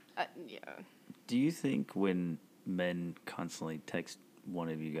 Yeah. Do you think when men constantly text one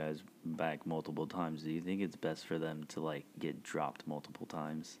of you guys back multiple times, do you think it's best for them to like get dropped multiple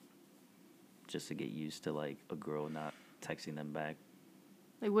times just to get used to like a girl not texting them back?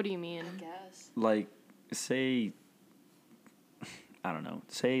 Like, what do you mean? I guess. Like, say, I don't know,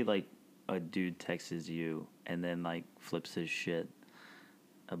 say like a dude texts you and then like flips his shit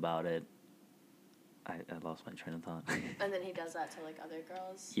about it, I lost my train of thought. And then he does that to like other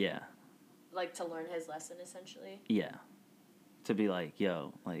girls, Yeah. like to learn his lesson essentially. Yeah. To be like,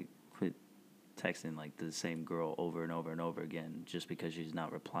 yo, like, quit texting like the same girl over and over and over again just because she's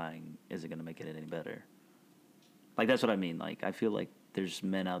not replying isn't gonna make it any better. Like, that's what I mean. Like, I feel like there's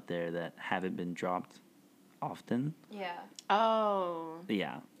men out there that haven't been dropped often. Yeah. Oh.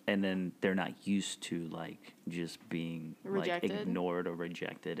 Yeah. And then they're not used to like just being Rejected? like ignored or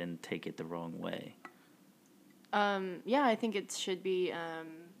rejected and take it the wrong way. Yeah, I think it should be.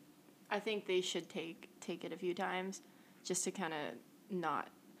 I think they should take it a few times, just to kind of not,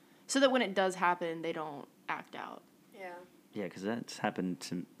 so that when it does happen, they don't act out. Yeah. Yeah, because that's happened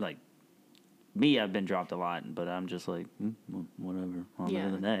to like me. I've been dropped a lot, but I'm just like, well, whatever. On Yeah.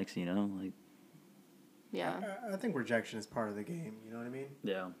 to the next, you know, like. Yeah. I think rejection is part of the game. You know what I mean?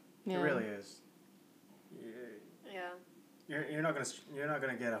 Yeah. Yeah. It really is. Yeah. You're not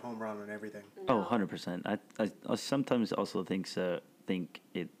gonna get a home run on everything. Oh, 100%. I sometimes also think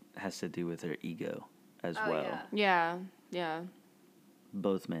it has to do with their ego as Oh, well. yeah. Yeah. Yeah.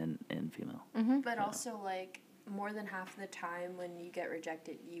 Both men and female. But also, like, more than half the time when you get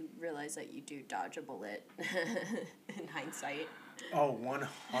rejected, you realize that you do dodge a bullet in hindsight. Oh,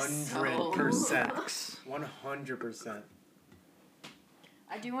 100%. 100%.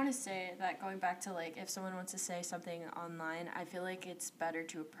 I do want to say that going back to, like, if someone wants to say something online, I feel like it's better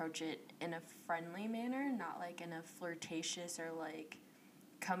to approach it in a friendly manner, not, like, in a flirtatious or, like,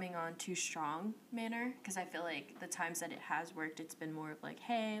 coming on too strong manner. Because I feel like the times that it has worked, it's been more of, like,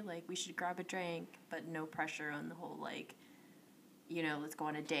 hey, like, we should grab a drink, but no pressure on the whole, like, you know, let's go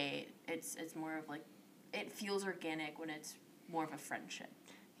on a date. It's more of, like, it feels organic when it's more of a friendship.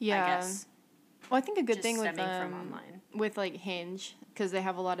 Yeah. I guess. Well, I think a good Just thing with stemming from online. with like Hinge, because they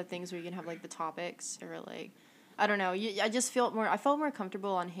have a lot of things where you can have like the topics or like, I don't know. I just felt more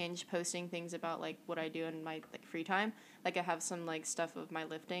comfortable on Hinge posting things about like what I do in my like free time. Like I have some like stuff of my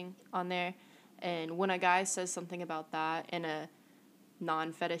lifting on there, and when a guy says something about that in a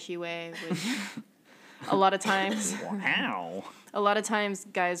non-fetishy way, which a lot of times Wow. a lot of times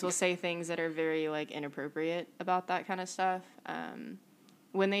guys will say things that are very like inappropriate about that kind of stuff.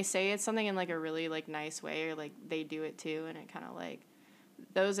 When they say it's something in like a really like nice way, or like they do it too, and it kind of like,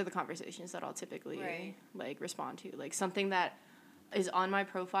 those are the conversations that I'll typically Right. like respond to, like something that is on my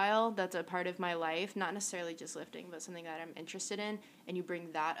profile that's a part of my life, not necessarily just lifting, but something that I'm interested in, and you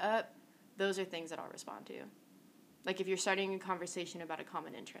bring that up. Those are things that I'll respond to. Like if you're starting a conversation about a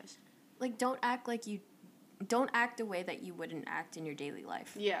common interest. Like, don't act the way that you wouldn't act in your daily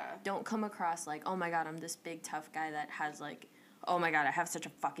life. Yeah. Don't come across like, oh my god, I'm this big tough guy that has like, oh my god, I have such a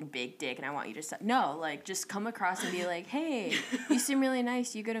fucking big dick and I want you to no, like, just come across and be like, hey, you seem really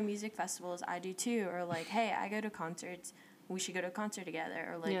nice, you go to music festivals, I do too, or like, hey, I go to concerts, we should go to a concert together,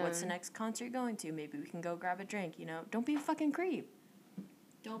 or like, what's the Yeah. next concert you're going to, maybe we can go grab a drink, you know? Don't be a fucking creep.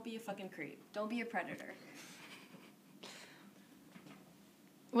 Don't be a fucking creep. Don't be a predator.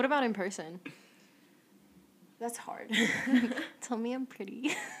 What about in person? That's hard. Tell me I'm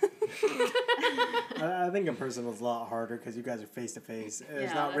pretty. I think in person was a lot harder because you guys are face to face. Yeah,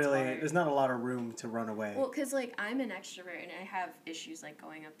 that's hard. There's not a lot of room to run away. Well, because, like, I'm an extrovert, and I have issues, like,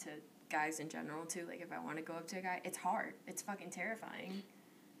 going up to guys in general, too. Like, if I want to go up to a guy, it's hard. It's fucking terrifying.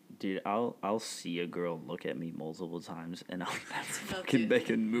 Dude, I'll see a girl look at me multiple times and I'll never No, fucking dude. make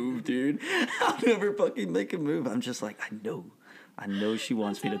a move, dude. I'll never fucking make a move. I'm just like, I know she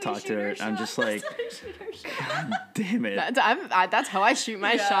wants me to talk to her. I'm just like, God damn it. That's how I shoot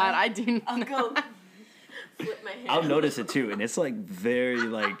my Yeah. shot. I do. I'll go flip my hand. I'll notice it too, and it's like very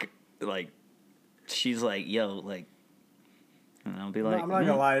like she's like, yo, like, and I'll be like, I'm not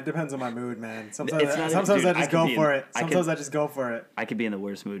gonna lie, it depends on my mood, man. Sometimes, It's not even- sometimes dude, I I just could go be for in- it. I Sometimes could- I just go for it. I could be in the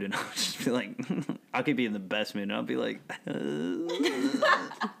worst mood and I'll just be like, I could be in the best mood and I'll be like,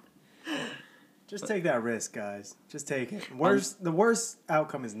 Just take that risk, guys. Just take it. The worst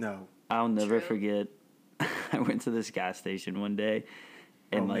outcome is no. I'll never True. forget. I went to this gas station one day,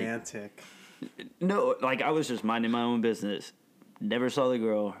 and Romantic. no, like I was just minding my own business. Never saw the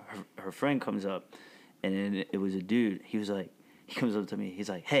girl. Her friend comes up, and then it was a dude. He comes up to me. He's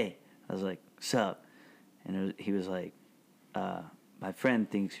like, "Hey," I was like, "What's up?" And he was like, "My friend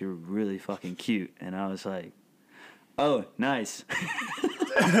thinks you're really fucking cute," and I was like, "Oh, nice."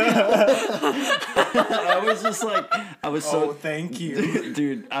 I was just like, I was Oh, so. thank you.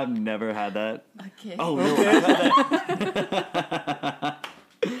 Dude, I've never had that. Okay. Oh no, I've had that.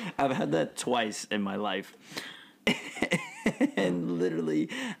 I've had that twice in my life, and literally,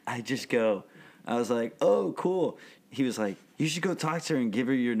 I was like, "Oh, cool." He was like, "You should go talk to her and give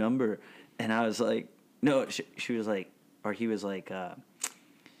her your number," and I was like, "No." She was like, or he was like,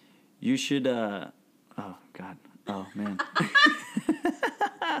 "You should Oh God. Oh man.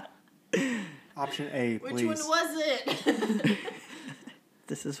 Option A, Which please. one was it?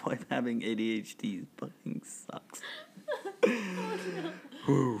 This is why having ADHD fucking sucks.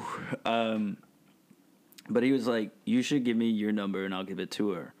 Whew. But he was like, "You should give me your number and I'll give it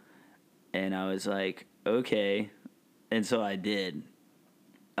to her." And I was like, "Okay." And so I did.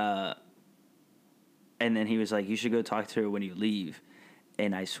 And then he was like, "You should go talk to her when you leave."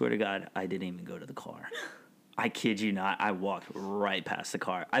 And I swear to God, I didn't even go to the car. I kid you not. I walked right past the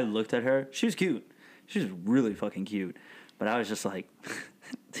car. I looked at her. She was cute. She was really fucking cute. But I was just like,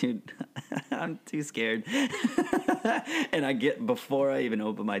 dude, I'm too scared. And before I even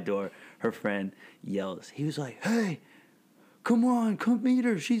open my door, her friend yells. He was like, "Hey, come on, come meet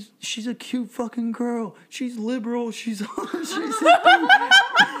her. She's a cute fucking girl. She's liberal. She's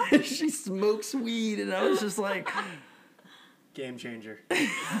she smokes weed." And I was just like, Game changer.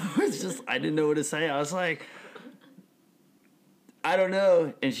 I didn't know what to say. I was like, "I don't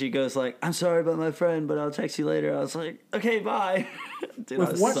know." And she goes like, "I'm sorry about my friend, but I'll text you later." I was like, "Okay, bye." Dude, I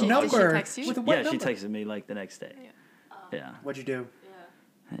With was what so- number? Did she text you? With what Yeah, she number? texted me like the next day. Yeah. What'd you do?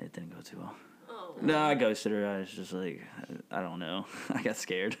 It didn't go too well. Oh. No, I ghosted her. I was just like, I don't know. I got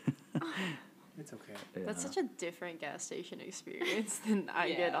scared. It's okay. That's Yeah. such a different gas station experience than I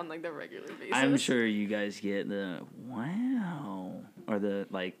get Yeah. on like the regular basis. I'm sure you guys get the wow or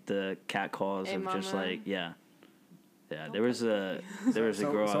the cat calls Hey, of just mama. like yeah. There was a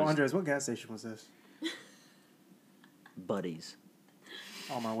girl. So I was, Andres, what gas station was this? buddies.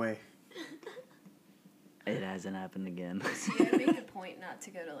 On my way. It hasn't happened again. See, I make a point not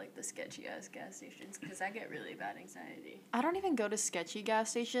to go to like the sketchy ass gas stations because I get really bad anxiety. I don't even go to sketchy gas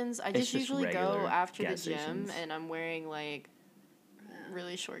stations. I It's just just usually go regular after the gas gym stations. and I'm wearing like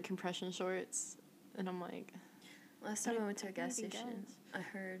really short compression shorts and I'm like, Last time I went to a gas I need station, gas. I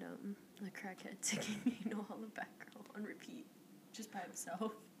heard a crackhead singing "You Know All About Girl" on repeat, just by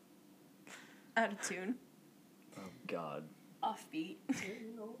himself, out of tune, Oh God. offbeat.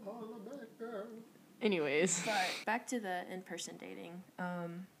 anyways. But back to the in-person dating. I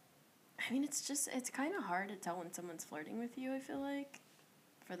mean, it's kind of hard to tell when someone's flirting with you. I feel like,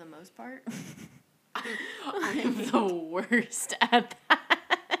 for the most part. I'm the worst at that.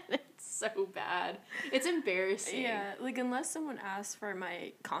 It's so bad. It's embarrassing. Yeah, like unless someone asks for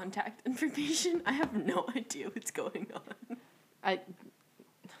my contact information, I have no idea what's going on.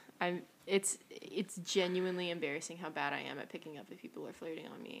 It's genuinely embarrassing how bad I am at picking up if people are flirting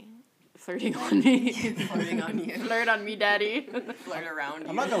on me. Flirting on me. Flirting on you. Flirt on me, daddy. Flirt around you.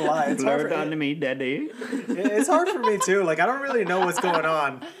 I'm not gonna lie, it's hard, Flirt on me, daddy. it's hard for me too. Like I don't really know what's going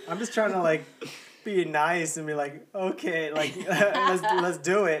on. I'm just trying to like be nice and be like, okay, like let's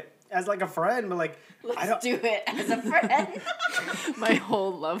do it as like a friend, but like I don't. Do it as a friend. My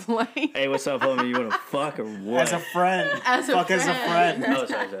whole love life. Hey, what's up, homie? You wanna fuck or what? As a friend, As a fuck as a friend. Oh,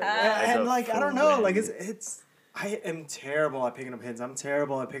 sorry. As And a like I don't know, like friend. it's I am terrible at picking up hints. I'm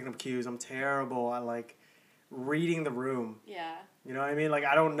terrible at picking up cues. I'm terrible at like reading the room. Yeah. You know what I mean? Like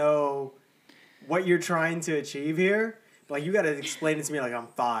I don't know what you're trying to achieve here. But, like you got to explain it to me like I'm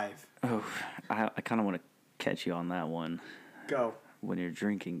 5. Oh, I kind of want to catch you on that one. Go. When you're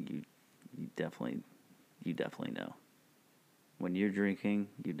drinking, you definitely know. When you're drinking,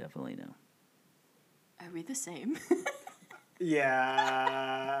 you definitely know. Are we the same?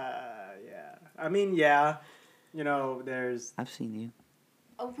 Yeah. I mean, yeah. You know, there's I've seen you.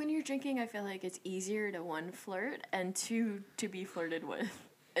 Oh, when you're drinking, I feel like it's easier to 1, flirt, and 2, to be flirted with,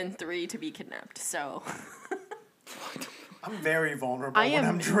 and 3, to be kidnapped. So. I'm very vulnerable I when am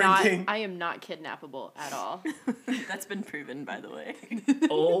I'm drinking. I am not kidnappable at all. That's been proven, by the way.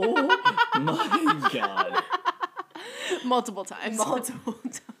 Oh my God. Multiple times. Multiple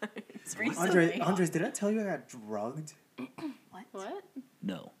times recently. Andres, did I tell you I got drugged? What?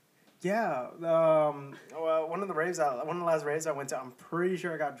 No. Yeah. Well, one of the last raves I went to, I'm pretty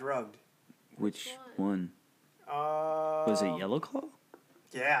sure I got drugged. Which one? Was it Yellow Claw?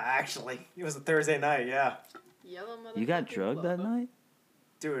 Yeah, actually, it was a Thursday night. Yeah. Yellow motherfucker. You got drugged that night?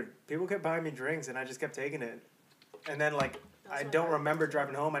 Dude, people kept buying me drinks and I just kept taking it. And then, like, I don't remember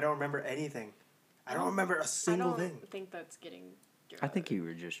driving home. I don't remember anything. I don't remember a single thing. I think that's getting. I think you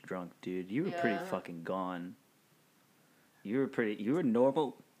were just drunk, dude. You were pretty Yeah. fucking gone. You were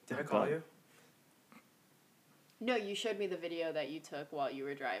normal. Did I Oh, call God. you? No, you showed me the video that you took while you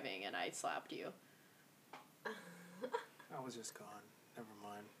were driving, and I slapped you. I was just gone. Never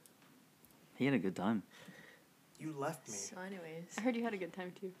mind. He had a good time. You left me. So, anyways. I heard you had a good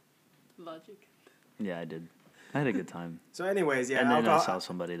time too. Logic. Yeah, I did. I had a good time. So, anyways, yeah. and then I alcohol- saw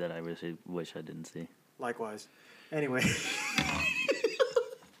somebody that I wish I didn't see. Likewise. Anyway.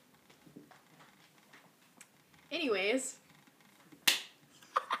 Anyways.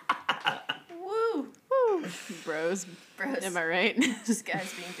 Woo! Woo. Bros. Bros. Am I right? Just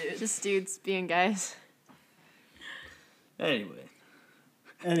guys being dudes. Just dudes being guys. Anyway,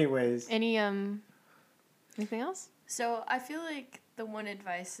 Anyways, Anything else? So I feel like the one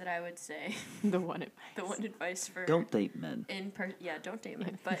advice that I would say, The one advice. the one advice for don't date men. don't date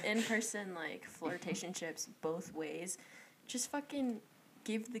men, but in person like flirtationships both ways, just fucking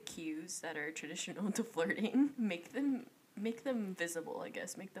give the cues that are traditional to flirting. Make them visible, I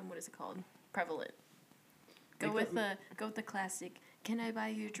guess. Make them, what is it called? Prevalent. Go with the classic, can I buy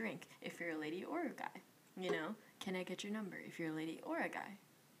you a drink if you're a lady or a guy? You know? Can I get your number if you're a lady or a guy?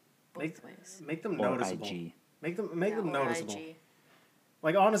 Both ways. make them Or noticeable. IG. Make them Yeah, or noticeable. IG.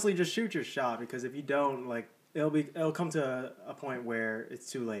 Like honestly, just shoot your shot because if you don't, like it'll come to a point where it's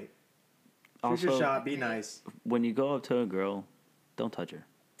too late. Shoot your Also, shot. Be Agreed. nice. when you go up to a girl, don't touch her.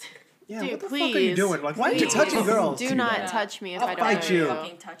 Yeah, Dude, what the fuck are you please. doing? Like, why are you Please. touching girls? Do do not that. touch me if I'll I don't fight know you.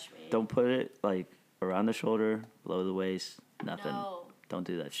 Fucking touch me. Don't put it like around the shoulder, below the waist, nothing. No. Don't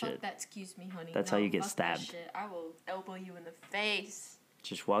do that Fuck shit. that, excuse me, honey. That's No, how you get fuck that stabbed. shit. I will elbow you in the face.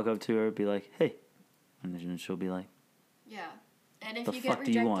 Just walk up to her, be like, "Hey," and then she'll be like, Yeah. And if The you get fuck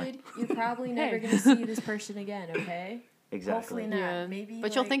do you rejected, you're probably never Hey. going to see this person again, okay? "Exactly." Hopefully not. Yeah. Maybe,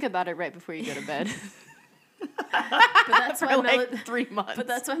 But you'll like- think about it right before you go to bed. But that's For why like 3 months. But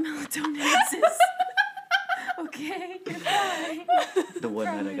that's why melatonin exists. Okay, you're fine. The one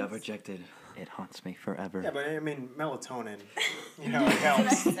that I got Promise. rejected, it haunts me forever. Yeah, but I mean melatonin. You know, it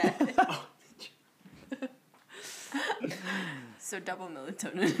helps. So double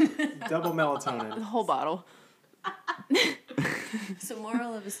melatonin. Double the melatonin. whole bottle. So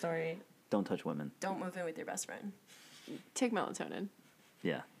moral of the story, Don't touch women. don't move in with your best friend. Take melatonin.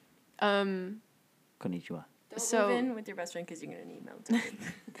 Yeah. Konnichiwa. Don't So- move in with your best friend because you're going to need melatonin.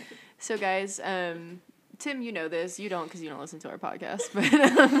 So guys, Tim, you know this. You don't because you don't listen to our podcast.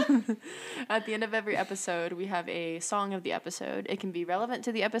 But at the end of every episode, we have a song of the episode. It can be relevant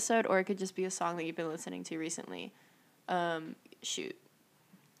to the episode, or it could just be a song that you've been listening to recently. Shoot.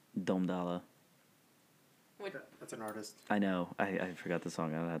 Dom Dala. That's an artist. I know. I forgot the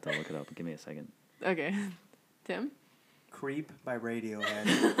song. I'll have to look it up. Give me a second. Okay. Tim? Creep by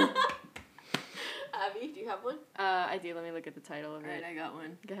Radiohead. Abby, do you have one? I do. Let me look at the title of Alright, it. I got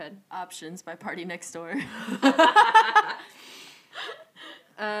one. Go ahead. Options by Party Next Door.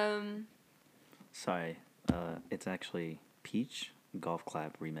 Sorry. It's actually Peach Golf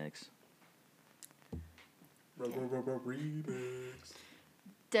Clap Remix. Remix.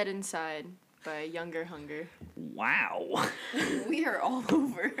 Dead Inside by Younger Hunger. Wow. We are all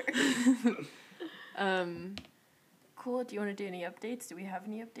over. Um, Cool. Do you want to do any updates? Do we have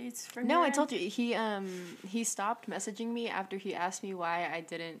any updates from no, your I end? told you he stopped messaging me after he asked me why I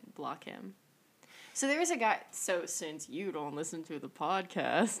didn't block him. So there was a guy. So since you don't listen to the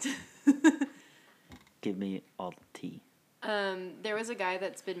podcast, Give me all the tea. there was a guy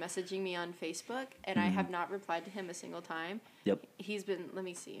that's been messaging me on Facebook, and I have not replied to him a single time. Yep. He's been. Let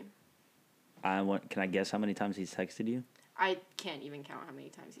me see. Can I guess how many times he's texted you? I can't even count how many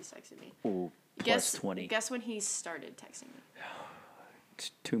times he's texted me. Ooh, plus Guess 20. Guess when he started texting me.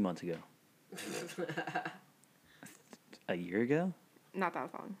 It's 2 months ago. A year ago? Not that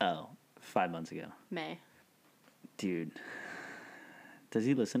long. Oh, 5 months ago. May. Dude. Does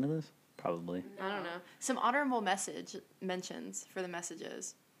he listen to this? Probably. I don't know. Some honorable message mentions for the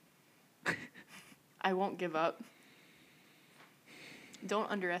messages. I won't give up. Don't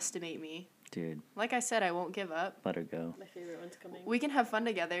underestimate me. Dude, Like I said, I won't give up. let her go. My favorite one's coming. We can have fun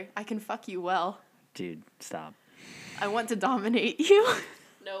together. I can fuck you well. Dude, stop. I want to dominate you.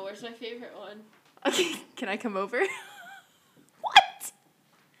 No, where's my favorite one? Okay, can I come over? What?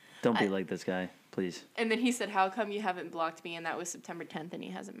 Don't be I- like this guy, please. And then he said, how come you haven't blocked me? And that was September 10th, and he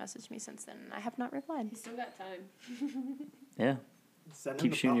hasn't messaged me since then. And I have not replied. You still got time. Yeah. Send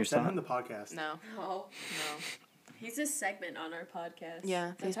Keep shooting your Send shot. him the podcast. No. No. No. He's a segment on our podcast.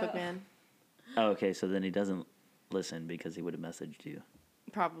 Yeah, Facebook ban. Oh, okay, so then he doesn't listen because he would have messaged you.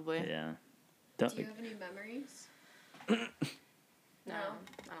 Probably. Yeah. Don't, Do you have any memories? No. No.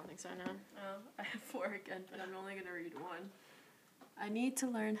 I don't think so, no. Oh, I have 4 again, but I'm only gonna read one. I need to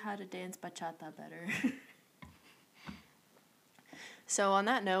learn how to dance bachata better. So on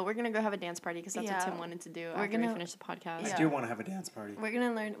that note, we're going to go have a dance party because that's Yeah. what Tim wanted to do We're after we gonna- finish the podcast. I Yeah. do want to have a dance party. We're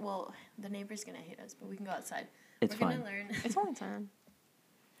gonna learn. Well, the neighbor's gonna hate us, but we can go outside. it's We're fine. gonna learn. It's only time.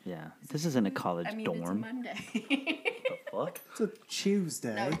 Yeah. This isn't a college I mean, dorm. it's a Monday. The fuck? It's a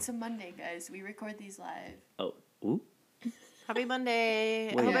Tuesday. No, it's a Monday, guys. We record these live. Oh, ooh. Happy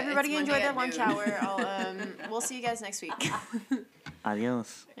Monday. I Wait. hope Yeah, everybody it's enjoyed Monday their at lunch noon. hour. We'll see you guys next week.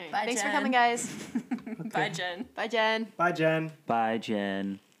 Adios. All right, Bye, thanks for Jen. coming, guys. Bye, Jen. Bye, Jen. Bye, Jen. Bye,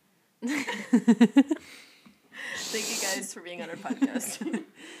 Jen. Thank you guys for being on our podcast.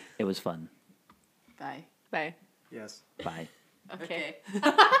 It was fun. Bye. Bye. Yes. Bye. Okay.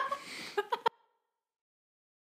 Okay.